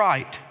feel it's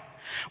right?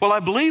 Well, I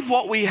believe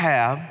what we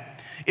have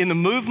in the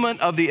movement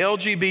of the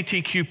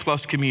LGBTQ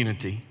plus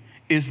community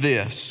is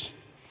this.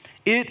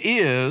 It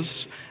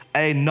is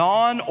a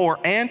non-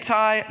 or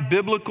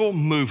anti-biblical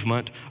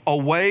movement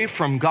away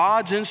from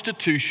God's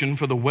institution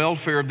for the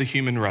welfare of the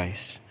human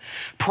race.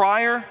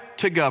 Prior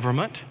to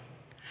government,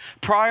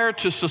 prior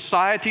to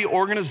societal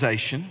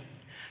organization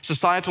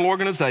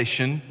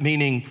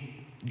meaning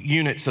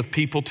units of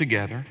people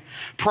together,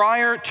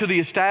 prior to the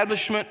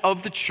establishment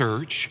of the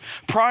church,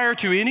 prior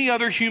to any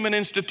other human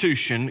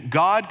institution,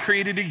 God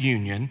created a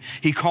union.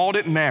 He called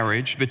it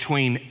marriage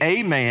between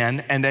a man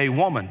and a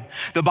woman.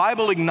 The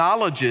Bible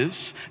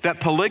acknowledges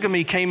that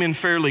polygamy came in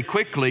fairly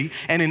quickly,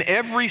 and in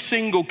every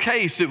single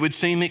case, it would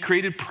seem it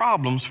created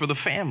problems for the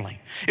family.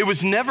 It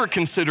was never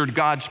considered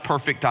God's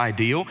perfect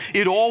ideal.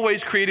 It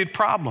always created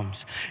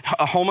problems.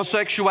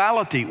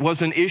 Homosexuality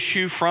was an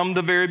issue from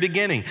the very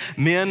beginning.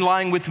 Men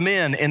lying with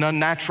men in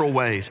unnatural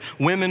ways,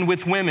 women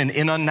with women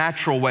in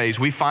unnatural ways.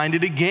 We find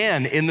it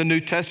again in the New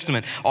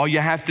Testament. All you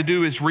have to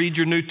do is read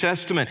your New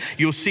Testament.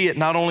 You'll see it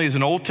not only as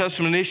an Old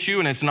Testament issue,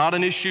 and it's not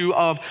an issue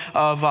of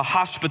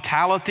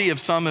hospitality, if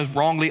some have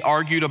wrongly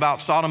argued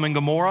about Sodom and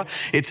Gomorrah.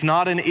 It's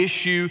not an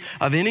issue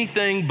of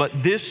anything,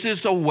 but this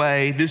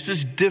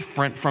is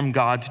different from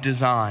God's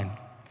design.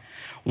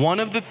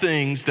 One of the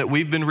things that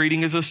we've been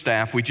reading as a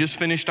staff, we just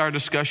finished our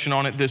discussion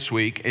on it this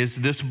week, is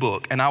this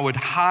book. And I would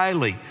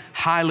highly,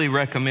 highly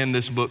recommend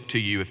this book to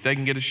you if they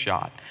can get a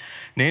shot.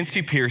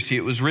 Nancy Pearcey,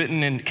 it was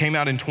written and came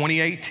out in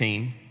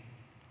 2018,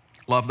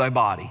 Love Thy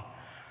Body.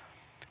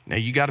 Now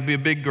you got to be a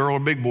big girl or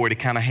big boy to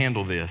kind of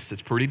handle this.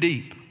 It's pretty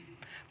deep,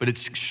 but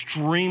it's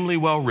extremely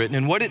well written.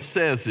 And what it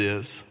says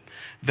is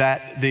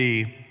that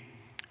the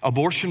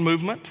abortion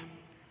movement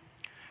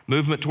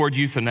toward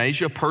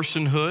euthanasia,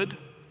 personhood,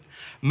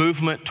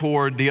 movement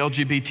toward the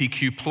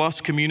LGBTQ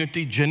plus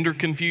community, gender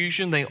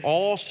confusion, they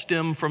all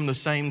stem from the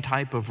same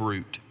type of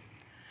root.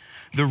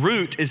 The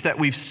root is that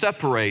we've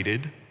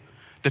separated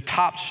the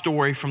top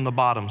story from the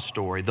bottom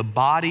story, the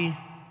body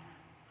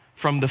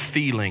from the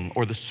feeling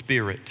or the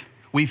spirit.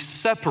 We've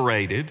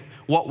separated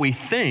what we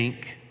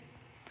think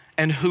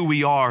and who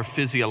we are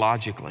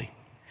physiologically.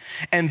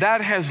 And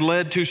that has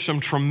led to some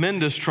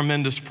tremendous,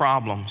 tremendous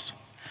problems.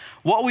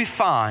 What we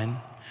find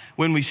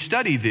when we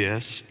study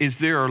this is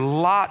there are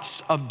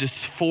lots of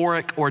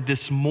dysphoric or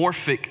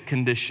dysmorphic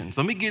conditions.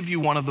 Let me give you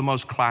one of the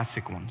most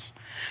classic ones.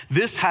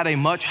 This had a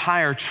much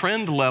higher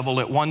trend level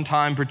at one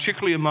time,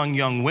 particularly among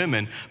young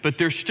women, but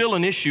there's still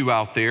an issue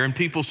out there and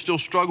people still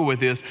struggle with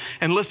this.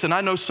 And listen,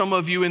 I know some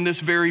of you in this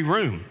very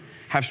room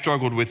have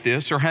struggled with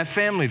this or have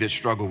family that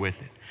struggle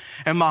with it.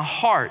 And my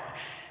heart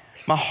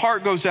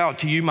goes out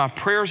to you, my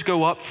prayers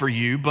go up for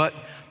you, but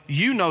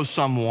you know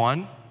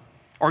someone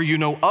or you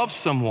know of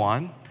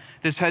someone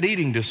that's had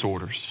eating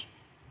disorders.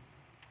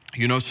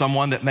 You know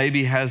someone that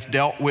maybe has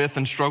dealt with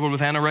and struggled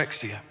with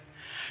anorexia.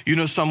 You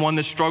know someone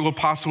that struggled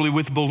possibly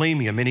with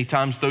bulimia. Many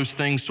times those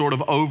things sort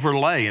of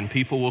overlay and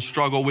people will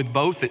struggle with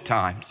both at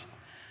times.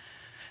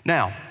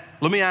 Now,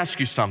 let me ask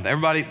you something.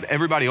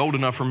 Everybody old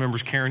enough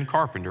remembers Karen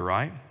Carpenter,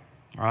 right?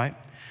 All right.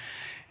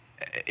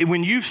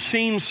 When you've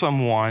seen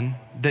someone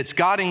that's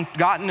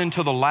gotten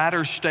into the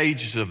latter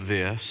stages of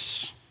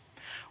this,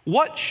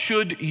 what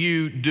should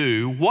you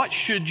do? What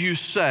should you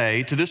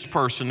say to this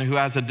person who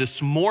has a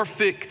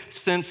dysmorphic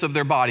sense of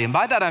their body? And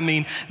by that I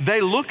mean they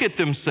look at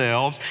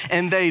themselves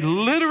and they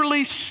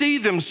literally see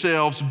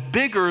themselves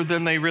bigger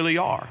than they really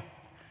are.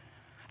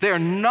 They're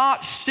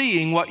not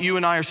seeing what you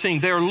and I are seeing.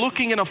 They're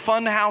looking in a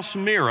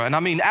funhouse mirror. And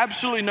I mean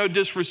absolutely no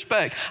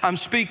disrespect. I'm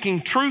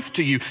speaking truth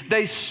to you.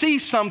 They see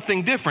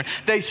something different.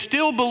 They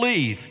still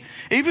believe.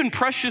 Even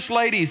precious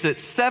ladies at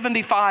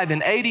 75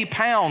 and 80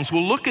 pounds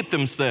will look at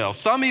themselves,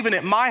 some even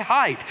at my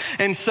height,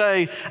 and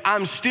say,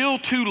 I'm still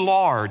too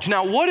large.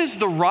 Now, what is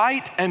the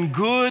right and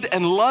good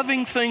and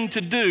loving thing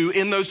to do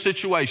in those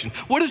situations?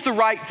 What is the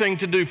right thing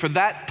to do for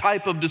that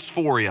type of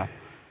dysphoria?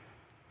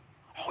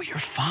 Oh, you're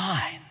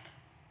fine.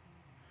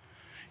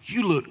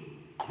 You look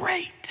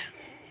great.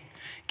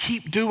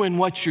 Keep doing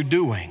what you're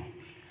doing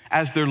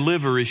as their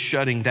liver is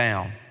shutting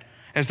down,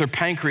 as their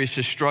pancreas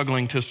is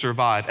struggling to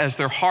survive, as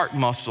their heart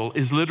muscle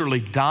is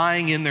literally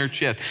dying in their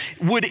chest.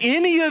 Would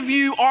any of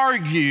you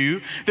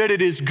argue that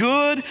it is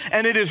good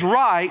and it is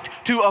right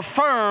to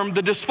affirm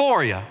the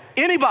dysphoria?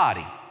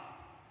 Anybody?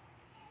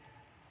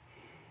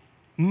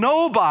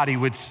 Nobody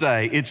would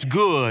say it's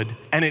good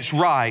and it's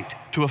right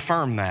to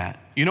affirm that.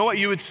 You know what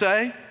you would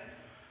say?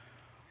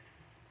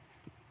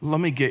 Let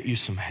me get you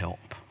some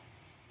help.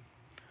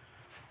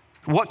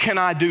 What can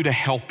I do to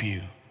help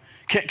you?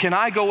 Can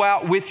I go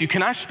out with you?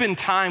 Can I spend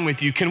time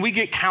with you? Can we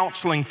get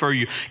counseling for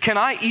you? Can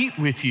I eat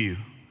with you?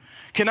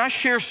 Can I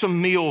share some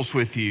meals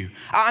with you?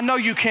 I know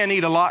you can't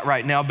eat a lot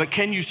right now, but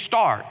can you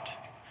start?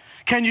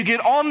 Can you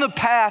get on the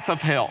path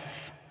of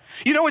health?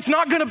 You know, it's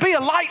not going to be a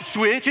light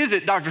switch, is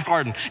it, Dr.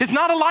 Harden? It's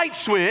not a light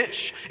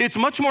switch. It's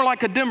much more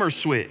like a dimmer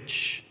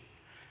switch.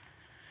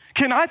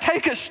 Can I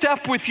take a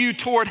step with you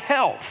toward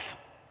health?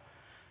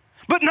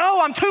 But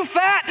no, I'm too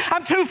fat,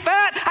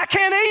 I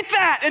can't eat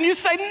that. And you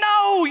say,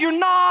 no, you're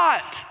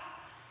not.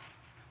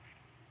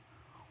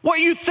 What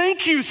you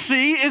think you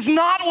see is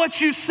not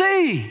what you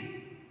see.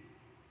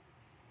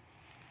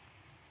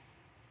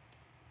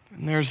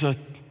 And there's a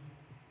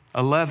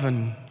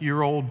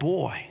 11-year-old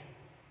boy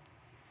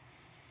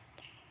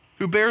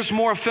who bears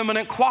more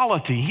effeminate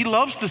quality. He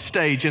loves the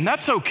stage, and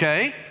that's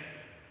okay.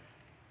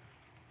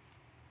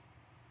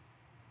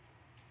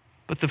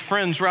 But the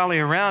friends rally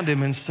around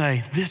him and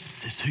say,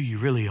 this is who you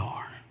really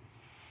are.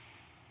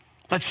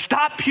 Let's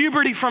stop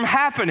puberty from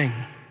happening.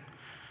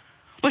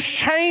 Let's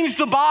change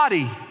the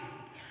body.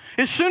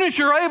 As soon as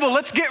you're able,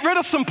 let's get rid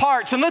of some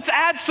parts and let's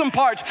add some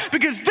parts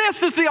because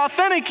this is the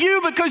authentic you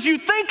because you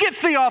think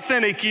it's the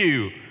authentic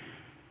you.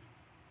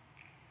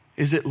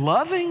 Is it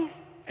loving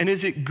and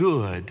is it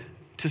good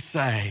to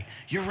say,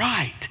 you're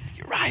right,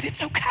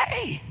 it's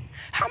okay?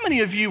 How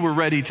many of you were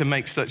ready to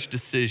make such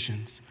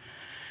decisions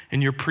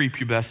in your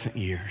prepubescent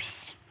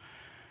years?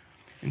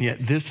 And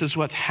yet this is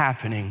what's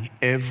happening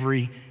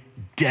every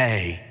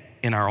day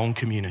in our own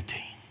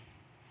community.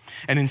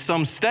 And in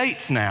some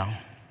states now,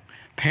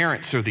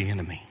 parents are the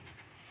enemy.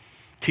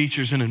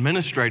 Teachers and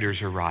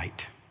administrators are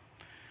right.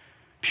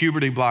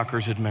 Puberty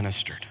blockers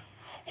administered.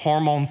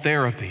 Hormone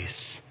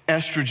therapies,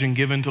 estrogen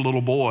given to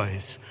little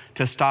boys,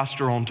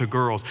 testosterone to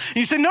girls. And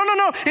you say, no,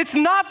 it's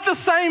not the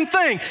same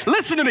thing.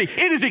 Listen to me,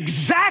 it is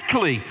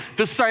exactly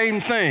the same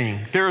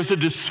thing. There is a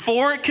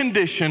dysphoric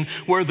condition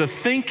where the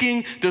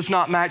thinking does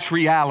not match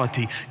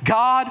reality.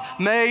 God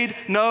made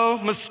no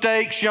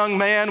mistakes, young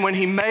man, when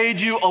he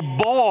made you a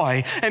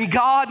boy. And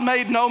God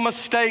made no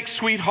mistakes,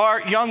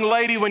 sweetheart, young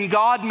lady, when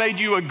God made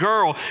you a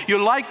girl.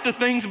 You like the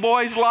things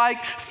boys like?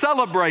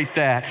 Celebrate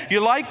that.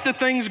 You like the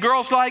things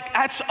girls like?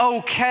 That's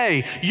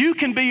okay. You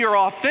can be your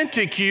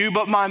authentic you,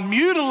 but my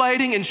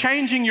mutilating and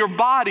changing your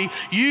body,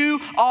 you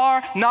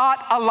are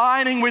not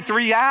aligning with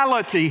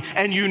reality,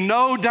 and you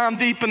know down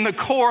deep in the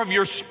core of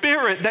your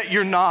spirit that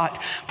you're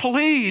not.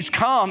 Please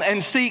come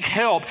and seek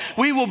help.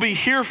 We will be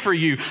here for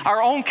you.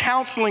 Our own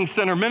counseling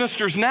center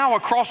ministers now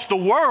across the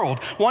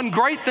world. One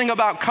great thing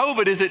about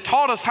COVID is it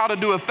taught us how to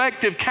do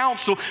effective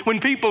counsel when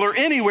people are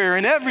anywhere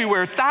and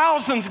everywhere,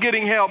 thousands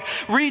getting help.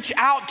 Reach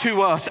out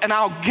to us, and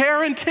I'll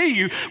guarantee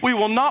you we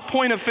will not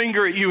point a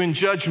finger at you in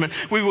judgment.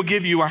 We we will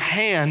give you a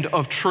hand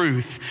of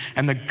truth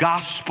and the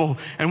gospel,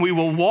 and we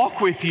will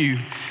walk with you,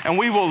 and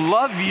we will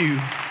love you.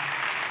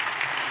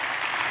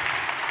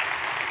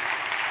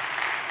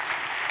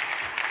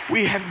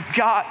 We have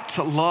got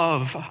to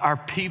love our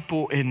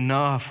people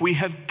enough. We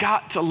have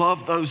got to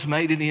love those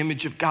made in the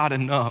image of God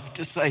enough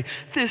to say,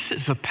 this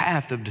is a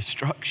path of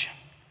destruction.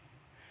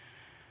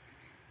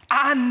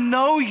 I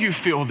know you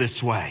feel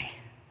this way.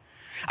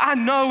 I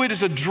know it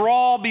is a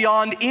draw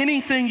beyond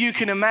anything you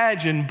can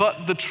imagine,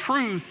 but the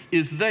truth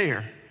is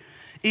there.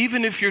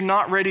 Even if you're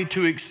not ready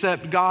to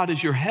accept God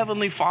as your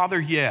heavenly Father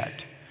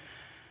yet,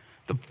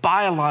 the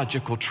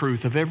biological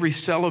truth of every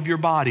cell of your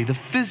body, the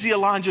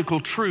physiological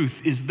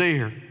truth is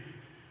there.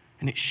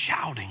 And it's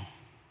shouting.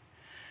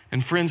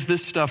 And friends,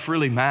 this stuff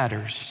really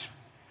matters.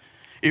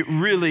 It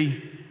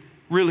really,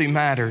 really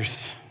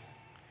matters.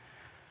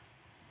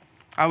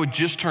 I would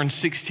just turn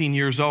 16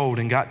 years old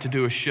and got to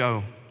do a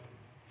show.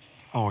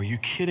 Oh, are you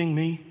kidding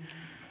me?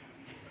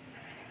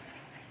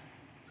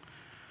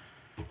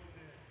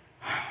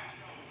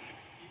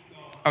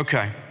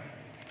 Okay.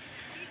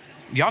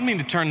 Y'all need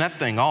to turn that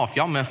thing off.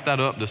 Y'all messed that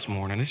up this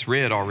morning. It's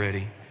red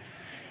already.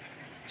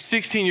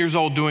 16 years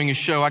old doing a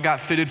show, I got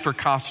fitted for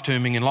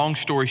costuming, and long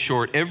story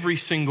short, every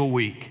single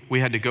week we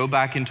had to go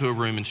back into a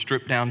room and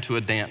strip down to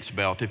a dance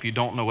belt. If you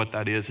don't know what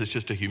that is, it's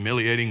just a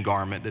humiliating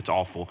garment that's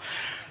awful.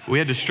 We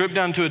had to strip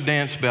down to a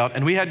dance belt,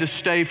 and we had to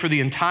stay for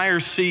the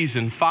entire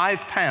season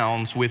 5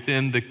 pounds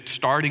within the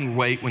starting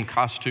weight when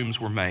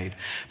costumes were made.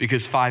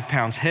 Because 5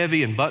 pounds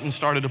heavy and buttons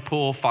started to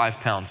pull, 5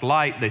 pounds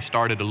light, they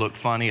started to look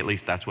funny, at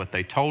least that's what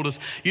they told us.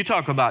 You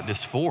talk about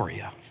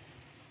dysphoria.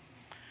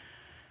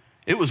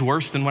 It was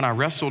worse than when I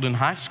wrestled in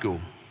high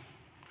school.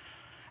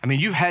 I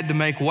mean, you had to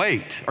make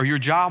weight or your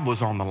job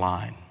was on the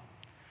line.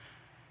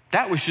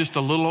 That was just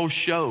a little old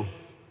show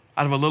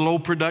out of a little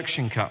old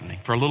production company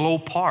for a little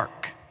old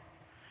park.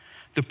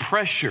 The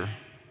pressure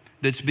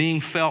that's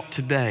being felt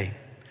today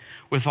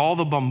with all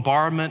the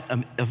bombardment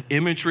of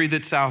imagery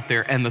that's out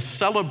there and the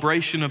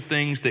celebration of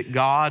things that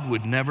God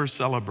would never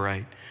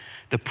celebrate,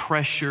 the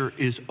pressure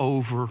is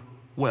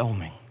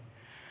overwhelming.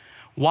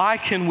 Why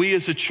can we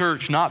as a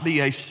church not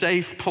be a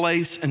safe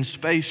place and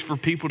space for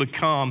people to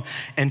come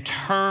and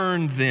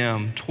turn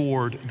them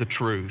toward the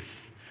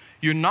truth?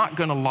 You're not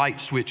going to light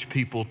switch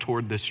people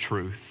toward this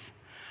truth,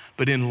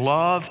 but in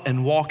love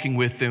and walking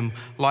with them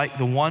like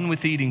the one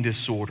with eating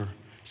disorder.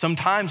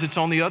 Sometimes it's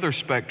on the other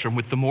spectrum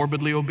with the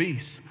morbidly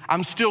obese.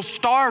 I'm still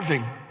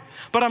starving,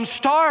 but I'm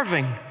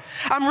starving.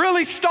 I'm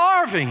really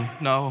starving.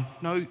 No,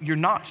 you're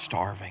not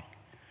starving.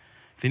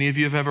 If any of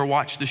you have ever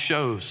watched the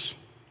shows,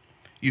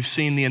 you've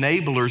seen the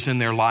enablers in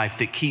their life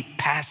that keep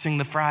passing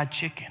the fried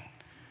chicken,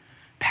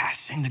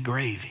 passing the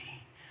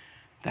gravy.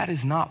 That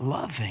is not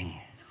loving.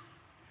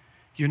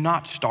 You're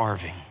not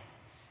starving.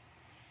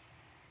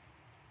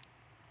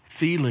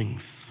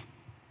 Feelings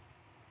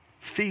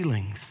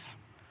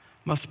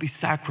must be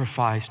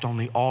sacrificed on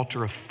the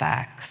altar of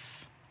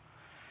facts.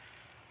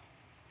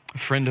 A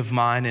friend of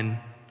mine in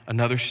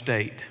another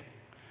state,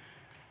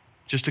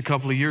 just a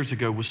couple of years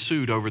ago, was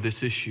sued over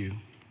this issue.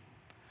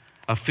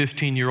 A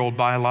 15-year-old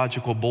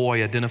biological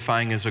boy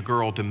identifying as a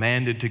girl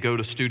demanded to go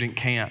to student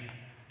camp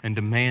and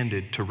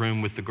demanded to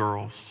room with the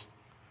girls.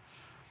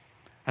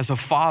 As a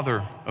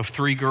father of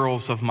 3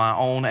 girls of my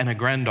own and a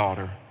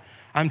granddaughter,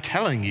 I'm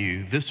telling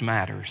you, this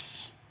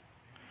matters.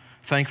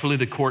 Thankfully,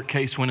 the court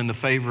case went in the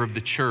favor of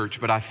the church,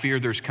 but I fear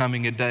there's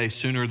coming a day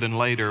sooner than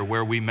later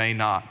where we may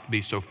not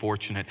be so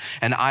fortunate.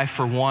 And I,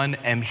 for one,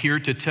 am here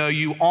to tell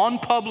you on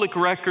public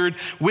record,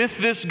 with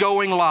this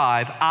going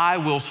live, I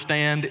will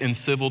stand in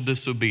civil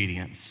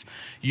disobedience.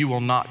 You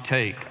will not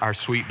take our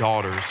sweet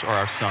daughters or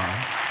our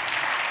sons.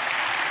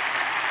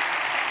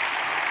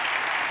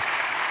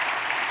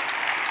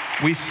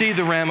 We see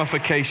the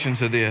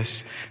ramifications of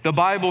this. The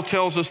Bible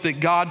tells us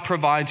that God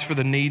provides for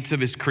the needs of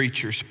his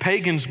creatures.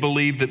 Pagans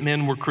believed that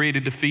men were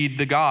created to feed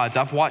the gods.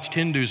 I've watched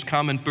Hindus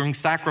come and bring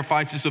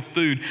sacrifices of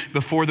food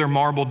before their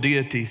marble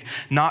deities.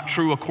 Not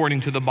true according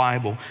to the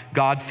Bible.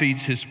 God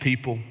feeds his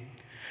people.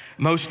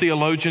 Most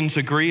theologians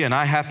agree, and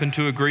I happen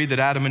to agree, that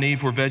Adam and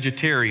Eve were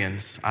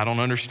vegetarians. I don't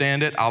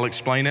understand it. I'll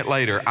explain it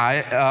later.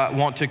 I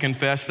want to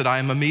confess that I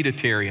am a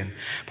meatitarian.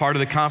 Part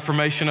of the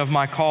confirmation of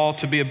my call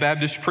to be a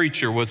Baptist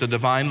preacher was a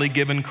divinely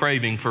given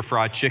craving for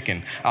fried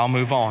chicken. I'll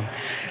move on.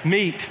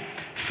 Meat,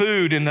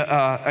 food, in the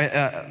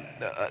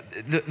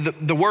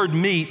word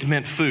meat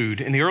meant food.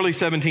 In the early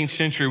 17th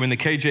century, when the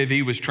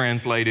KJV was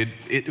translated,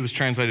 it was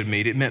translated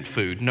meat. It meant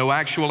food. No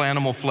actual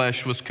animal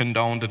flesh was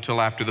condoned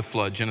until after the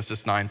flood,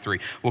 Genesis 9:3.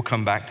 We'll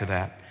come back to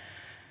that.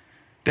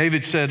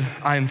 David said,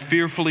 I am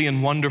fearfully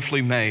and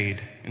wonderfully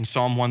made, in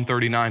Psalm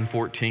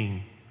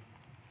 139:14.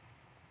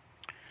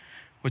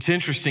 What's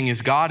interesting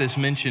is God is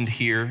mentioned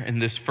here in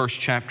this first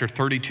chapter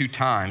 32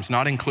 times,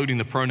 not including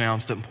the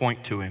pronouns that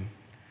point to him.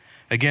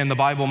 Again, the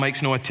Bible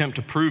makes no attempt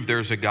to prove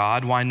there's a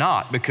God. Why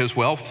not? Because,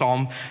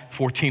 Psalm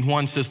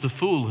 14:1 says, the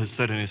fool has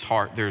said in his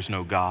heart, there is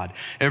no God.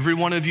 Every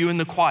one of you in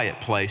the quiet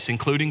place,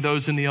 including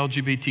those in the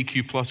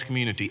LGBTQ plus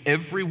community,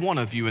 every one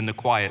of you in the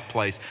quiet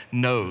place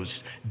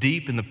knows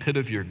deep in the pit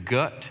of your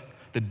gut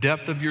the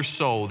depth of your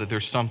soul, that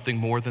there's something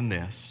more than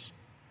this.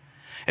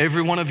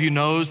 Every one of you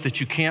knows that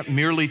you can't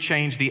merely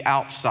change the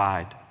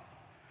outside,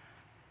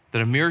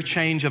 that a mere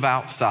change of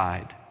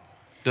outside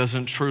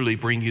doesn't truly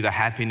bring you the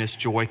happiness,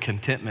 joy,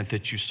 contentment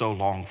that you so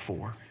long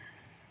for.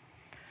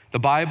 The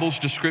Bible's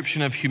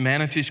description of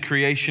humanity's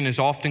creation is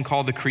often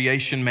called the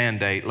creation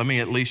mandate. Let me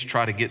at least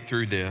try to get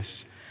through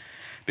this,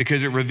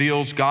 because it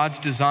reveals God's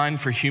design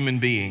for human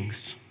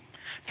beings.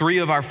 3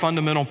 of our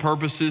fundamental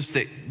purposes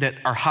that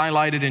are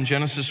highlighted in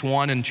Genesis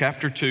 1 and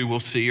chapter 2 we'll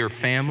see are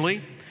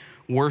family,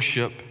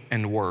 worship,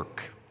 and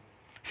work.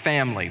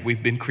 Family,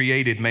 we've been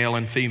created male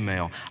and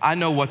female. I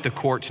know what the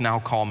courts now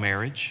call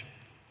marriage.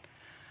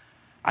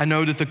 I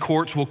know that the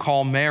courts will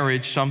call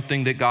marriage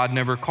something that God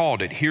never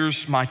called it.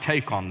 Here's my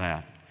take on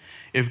that.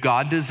 If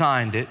God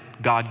designed it,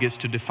 God gets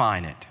to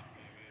define it.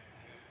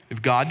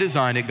 If God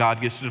designed it,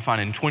 God gets to define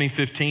it. In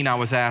 2015, I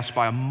was asked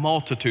by a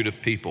multitude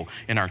of people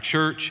in our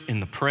church, in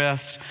the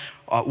press,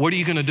 what are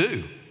you going to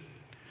do?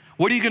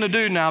 What are you going to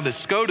do now that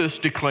SCOTUS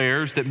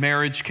declares that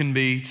marriage can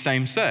be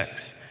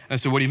same-sex? And I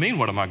said, what do you mean,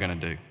 what am I going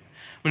to do?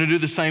 I'm going to do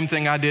the same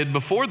thing I did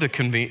before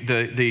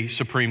the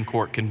Supreme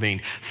Court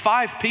convened.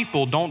 5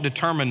 people don't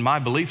determine my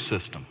belief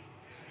system.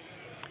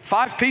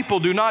 5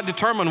 people do not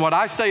determine what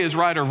I say is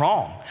right or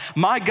wrong.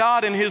 My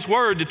God and His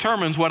Word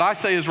determines what I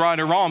say is right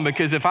or wrong,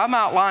 because if I'm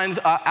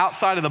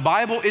outside of the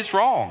Bible, it's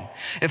wrong.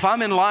 If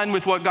I'm in line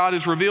with what God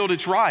has revealed,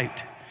 it's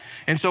right.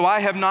 And so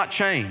I have not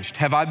changed.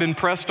 Have I been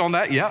pressed on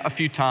that? Yeah, a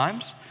few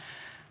times.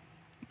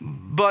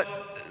 But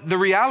the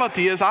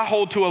reality is I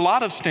hold to a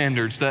lot of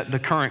standards that the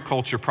current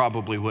culture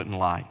probably wouldn't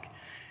like.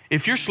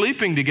 If you're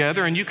sleeping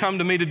together and you come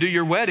to me to do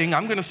your wedding,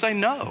 I'm going to say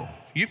no.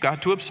 You've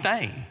got to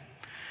abstain.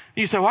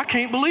 You say, well, I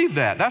can't believe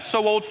that. That's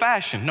so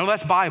old-fashioned. No,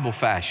 that's Bible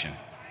fashion.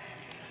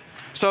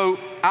 So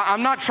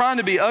I'm not trying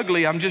to be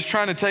ugly. I'm just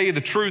trying to tell you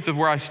the truth of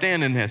where I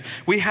stand in this.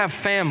 We have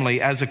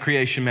family as a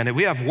creation mandate.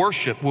 We have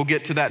worship. We'll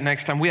get to that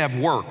next time. We have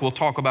work. We'll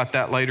talk about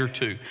that later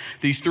too.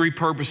 These 3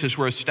 purposes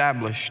were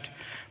established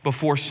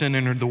before sin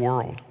entered the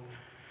world.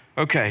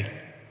 Okay.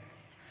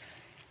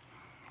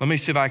 Let me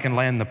see if I can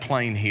land the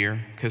plane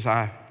here, because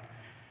I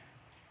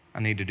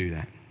need to do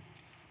that.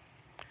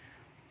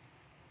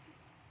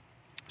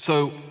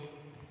 So,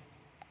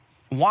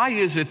 why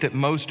is it that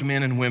most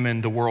men and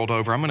women the world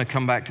over, I'm going to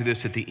come back to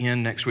this at the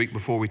end next week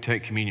before we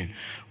take communion.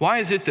 Why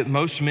is it that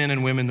most men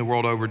and women the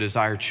world over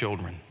desire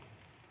children?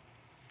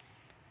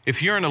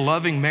 If you're in a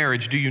loving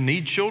marriage, do you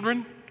need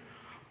children?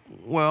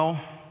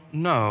 Well,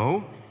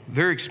 no.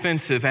 They're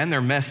expensive and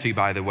they're messy,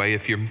 by the way,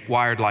 if you're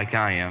wired like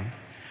I am.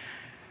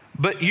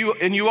 But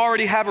you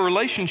already have a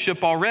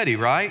relationship already,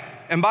 right?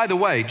 And by the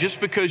way, just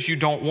because you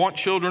don't want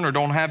children or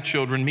don't have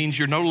children means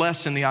you're no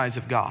less in the eyes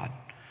of God.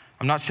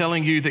 I'm not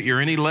telling you that you're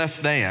any less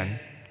than,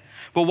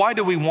 but why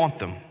do we want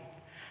them?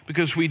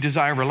 Because we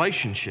desire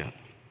relationship.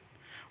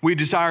 We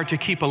desire to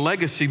keep a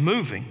legacy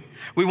moving.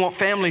 We want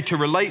family to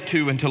relate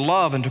to and to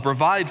love and to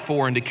provide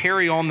for and to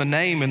carry on the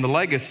name and the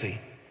legacy.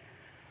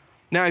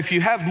 Now, if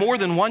you have more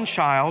than one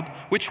child,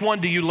 which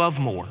one do you love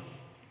more?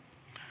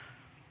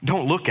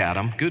 Don't look at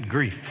them. Good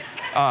grief.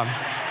 I'm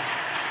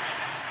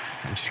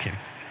just kidding.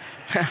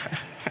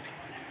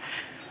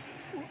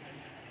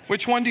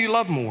 Which one do you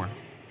love more?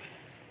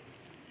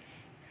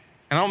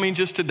 And I don't mean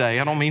just today.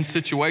 I don't mean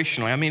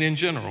situationally. I mean in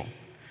general.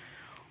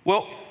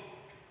 Well,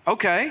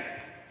 okay.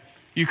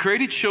 You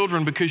created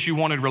children because you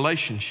wanted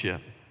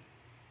relationship.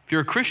 If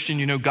you're a Christian,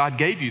 you know God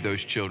gave you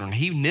those children.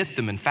 He knit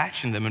them and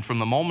fashioned them. And from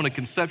the moment of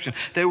conception,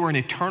 they were an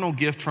eternal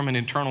gift from an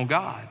eternal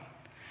God.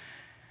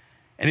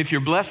 And if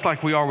you're blessed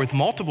like we are with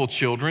multiple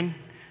children,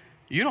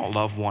 you don't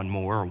love one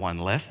more or one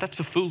less. That's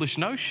a foolish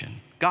notion.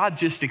 God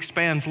just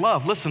expands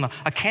love. Listen,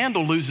 a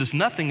candle loses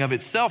nothing of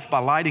itself by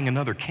lighting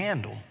another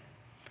candle.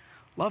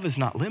 Love is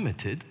not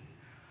limited.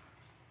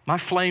 My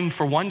flame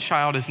for one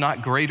child is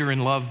not greater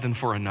in love than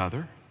for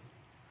another.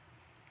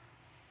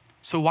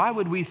 So why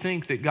would we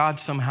think that God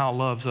somehow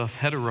loves us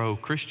hetero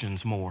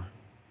Christians more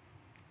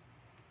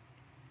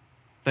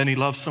than He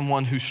loves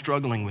someone who's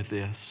struggling with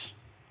this?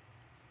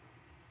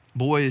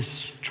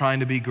 Boys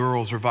trying to be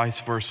girls or vice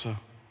versa.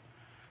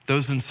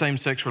 Those in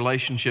same-sex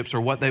relationships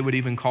or what they would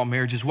even call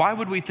marriages. Why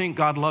would we think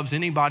God loves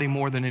anybody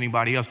more than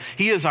anybody else?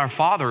 He is our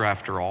Father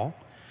after all.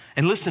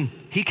 And listen,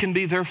 He can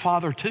be their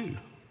Father too.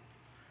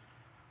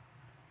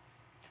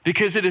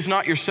 Because it is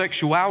not your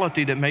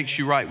sexuality that makes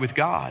you right with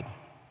God.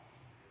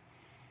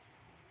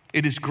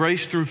 It is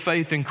grace through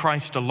faith in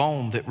Christ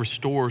alone that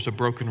restores a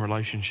broken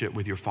relationship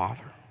with your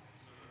Father.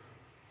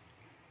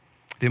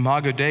 The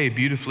Imago Dei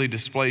beautifully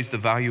displays the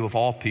value of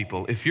all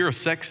people. If you're a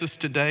sexist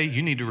today,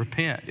 you need to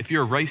repent. If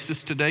you're a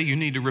racist today, you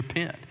need to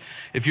repent.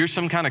 If you're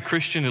some kind of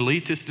Christian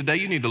elitist today,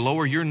 you need to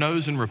lower your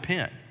nose and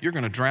repent. You're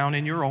going to drown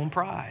in your own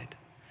pride.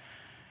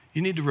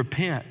 You need to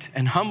repent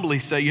and humbly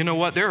say, you know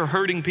what, there are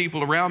hurting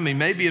people around me,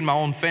 maybe in my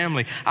own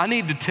family. I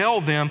need to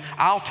tell them,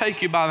 I'll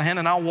take you by the hand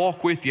and I'll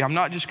walk with you. I'm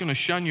not just going to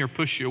shun you or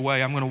push you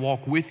away. I'm going to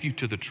walk with you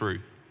to the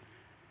truth.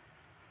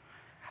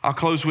 I'll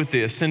close with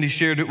this. Cindy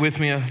shared it with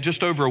me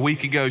just over a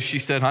week ago. She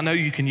said, I know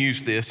you can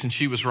use this, and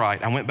she was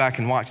right. I went back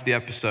and watched the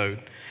episode.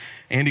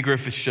 Andy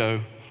Griffith's Show,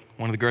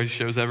 one of the greatest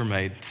shows ever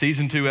made.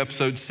 Season 2,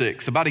 episode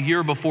 6. About a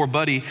year before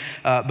Buddy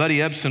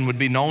Ebsen would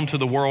be known to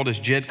the world as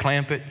Jed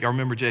Clampett. Y'all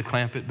remember Jed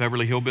Clampett,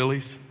 Beverly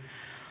Hillbillies?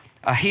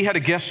 He had a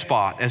guest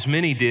spot, as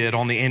many did,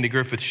 on the Andy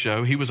Griffith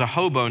Show. He was a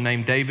hobo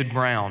named David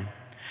Brown.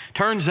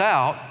 Turns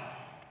out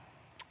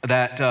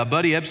that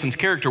Buddy Ebsen's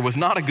character was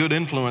not a good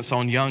influence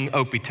on young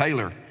Opie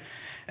Taylor,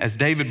 as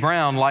David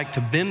Brown liked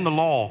to bend the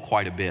law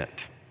quite a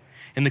bit.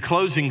 In the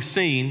closing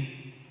scene,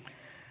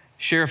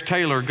 Sheriff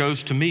Taylor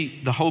goes to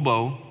meet the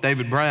hobo,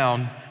 David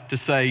Brown, to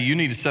say, "You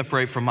need to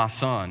separate from my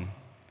son."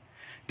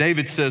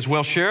 David says,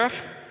 "Well,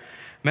 Sheriff,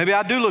 maybe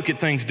I do look at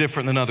things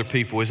different than other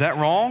people. Is that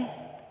wrong?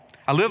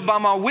 I live by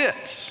my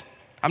wits.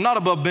 I'm not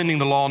above bending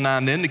the law now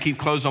and then to keep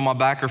clothes on my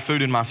back or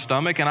food in my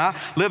stomach, and I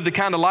live the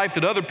kind of life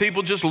that other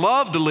people just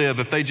love to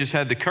live if they just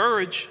had the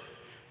courage.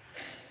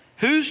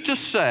 Who's to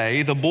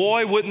say the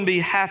boy wouldn't be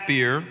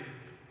happier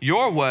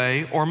your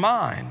way or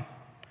mine?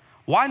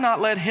 Why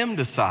not let him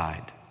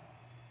decide?"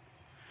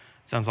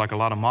 Sounds like a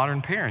lot of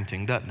modern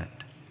parenting, doesn't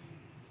it?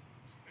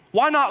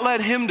 "Why not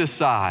let him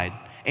decide?"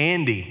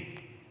 Andy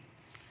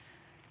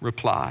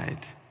replied,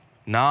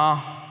 "Nah,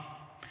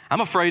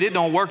 I'm afraid it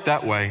don't work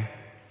that way.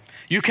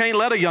 You can't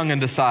let a young'un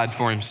decide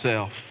for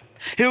himself.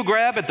 He'll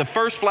grab at the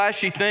first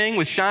flashy thing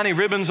with shiny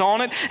ribbons on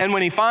it, and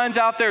when he finds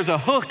out there's a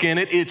hook in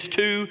it, it's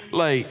too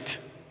late.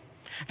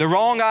 The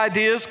wrong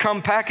ideas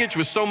come packaged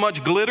with so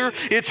much glitter,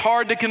 it's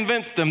hard to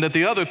convince them that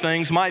the other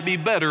things might be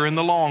better in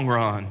the long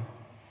run.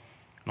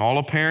 And all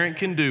a parent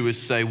can do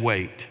is say,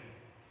 wait,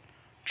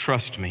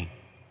 trust me,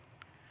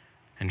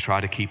 and try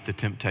to keep the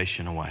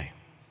temptation away."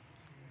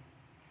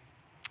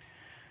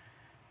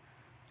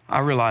 I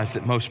realize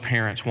that most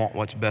parents want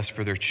what's best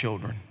for their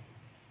children.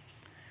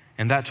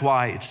 And that's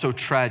why it's so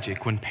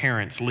tragic when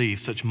parents leave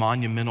such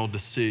monumental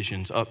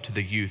decisions up to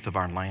the youth of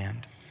our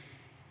land.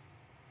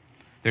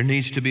 There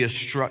needs to be a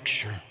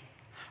structure,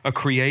 a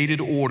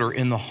created order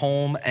in the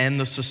home and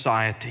the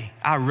society.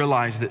 I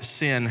realize that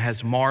sin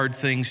has marred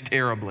things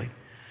terribly,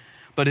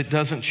 but it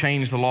doesn't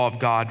change the law of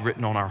God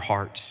written on our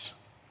hearts.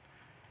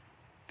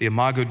 The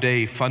Imago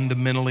Dei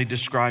fundamentally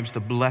describes the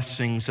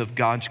blessings of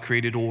God's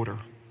created order.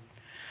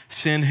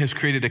 Sin has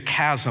created a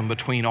chasm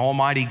between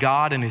Almighty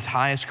God and His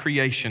highest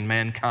creation,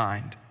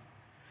 mankind.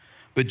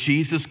 But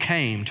Jesus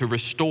came to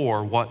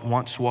restore what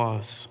once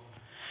was.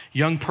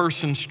 Young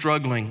person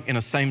struggling in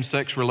a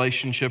same-sex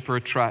relationship or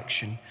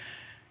attraction,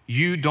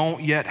 you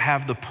don't yet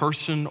have the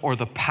person or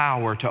the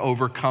power to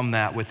overcome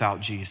that without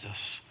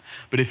Jesus.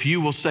 But if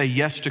you will say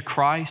yes to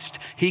Christ,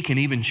 He can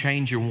even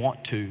change your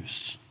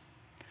want-tos.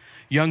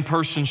 Young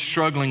person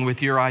struggling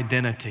with your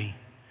identity,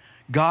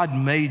 God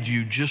made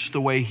you just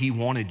the way He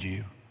wanted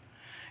you.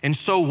 And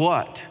so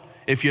what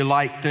if you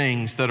like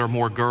things that are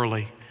more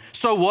girly?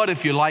 So what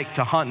if you like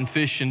to hunt and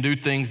fish and do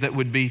things that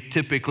would be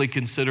typically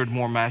considered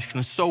more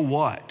masculine? So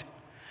what?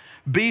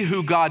 Be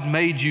who God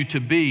made you to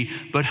be,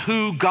 but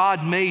who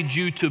God made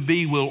you to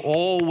be will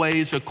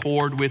always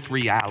accord with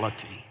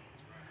reality.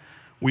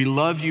 We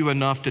love you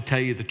enough to tell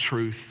you the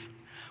truth.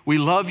 We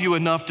love you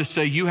enough to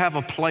say you have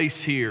a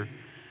place here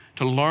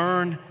to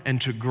learn and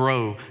to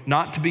grow,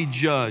 not to be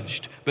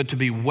judged, but to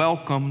be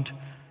welcomed,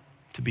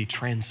 to be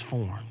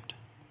transformed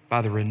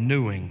by the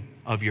renewing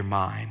of your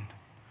mind.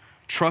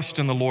 Trust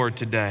in the Lord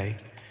today,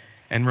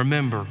 and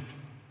remember,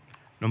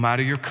 no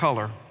matter your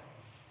color,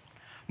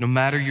 no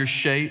matter your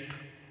shape,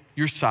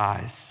 your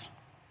size,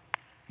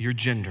 your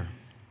gender,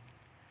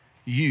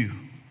 you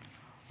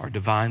are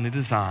divinely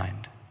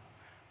designed,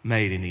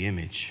 made in the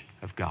image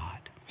of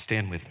God.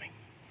 Stand with me.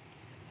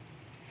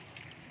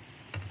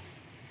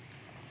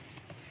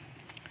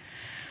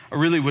 I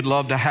really would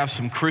love to have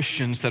some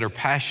Christians that are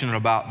passionate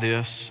about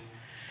this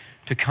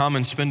to come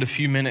and spend a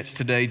few minutes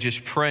today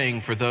just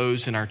praying for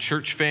those in our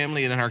church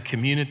family and in our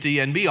community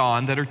and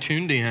beyond that are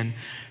tuned in,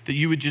 that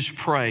you would just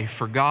pray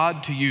for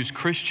God to use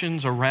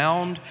Christians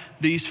around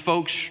these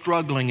folks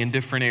struggling in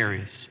different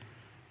areas.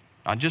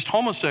 Not just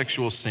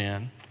homosexual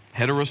sin,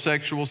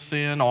 heterosexual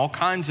sin, all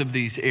kinds of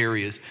these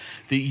areas,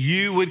 that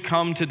you would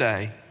come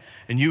today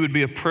and you would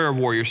be a prayer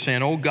warrior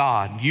saying, oh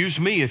God, use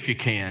me if you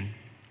can.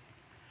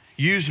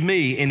 Use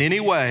me in any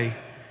way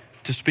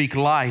to speak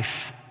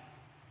life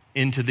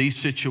into these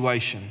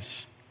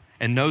situations.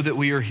 And know that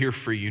we are here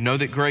for you. Know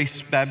that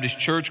Grace Baptist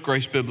Church,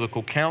 Grace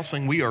Biblical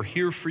Counseling, we are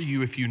here for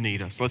you if you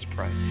need us. Let's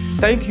pray.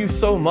 Thank you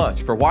so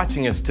much for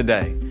watching us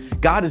today.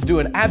 God is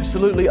doing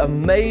absolutely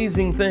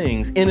amazing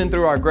things in and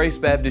through our Grace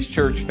Baptist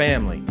Church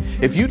family.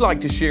 If you'd like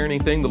to share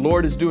anything the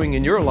Lord is doing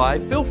in your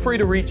life, feel free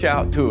to reach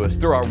out to us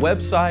through our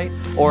website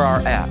or our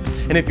app.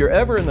 And if you're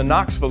ever in the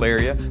Knoxville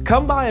area,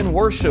 come by and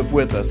worship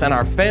with us and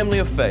our family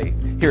of faith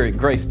here at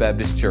Grace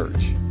Baptist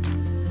Church.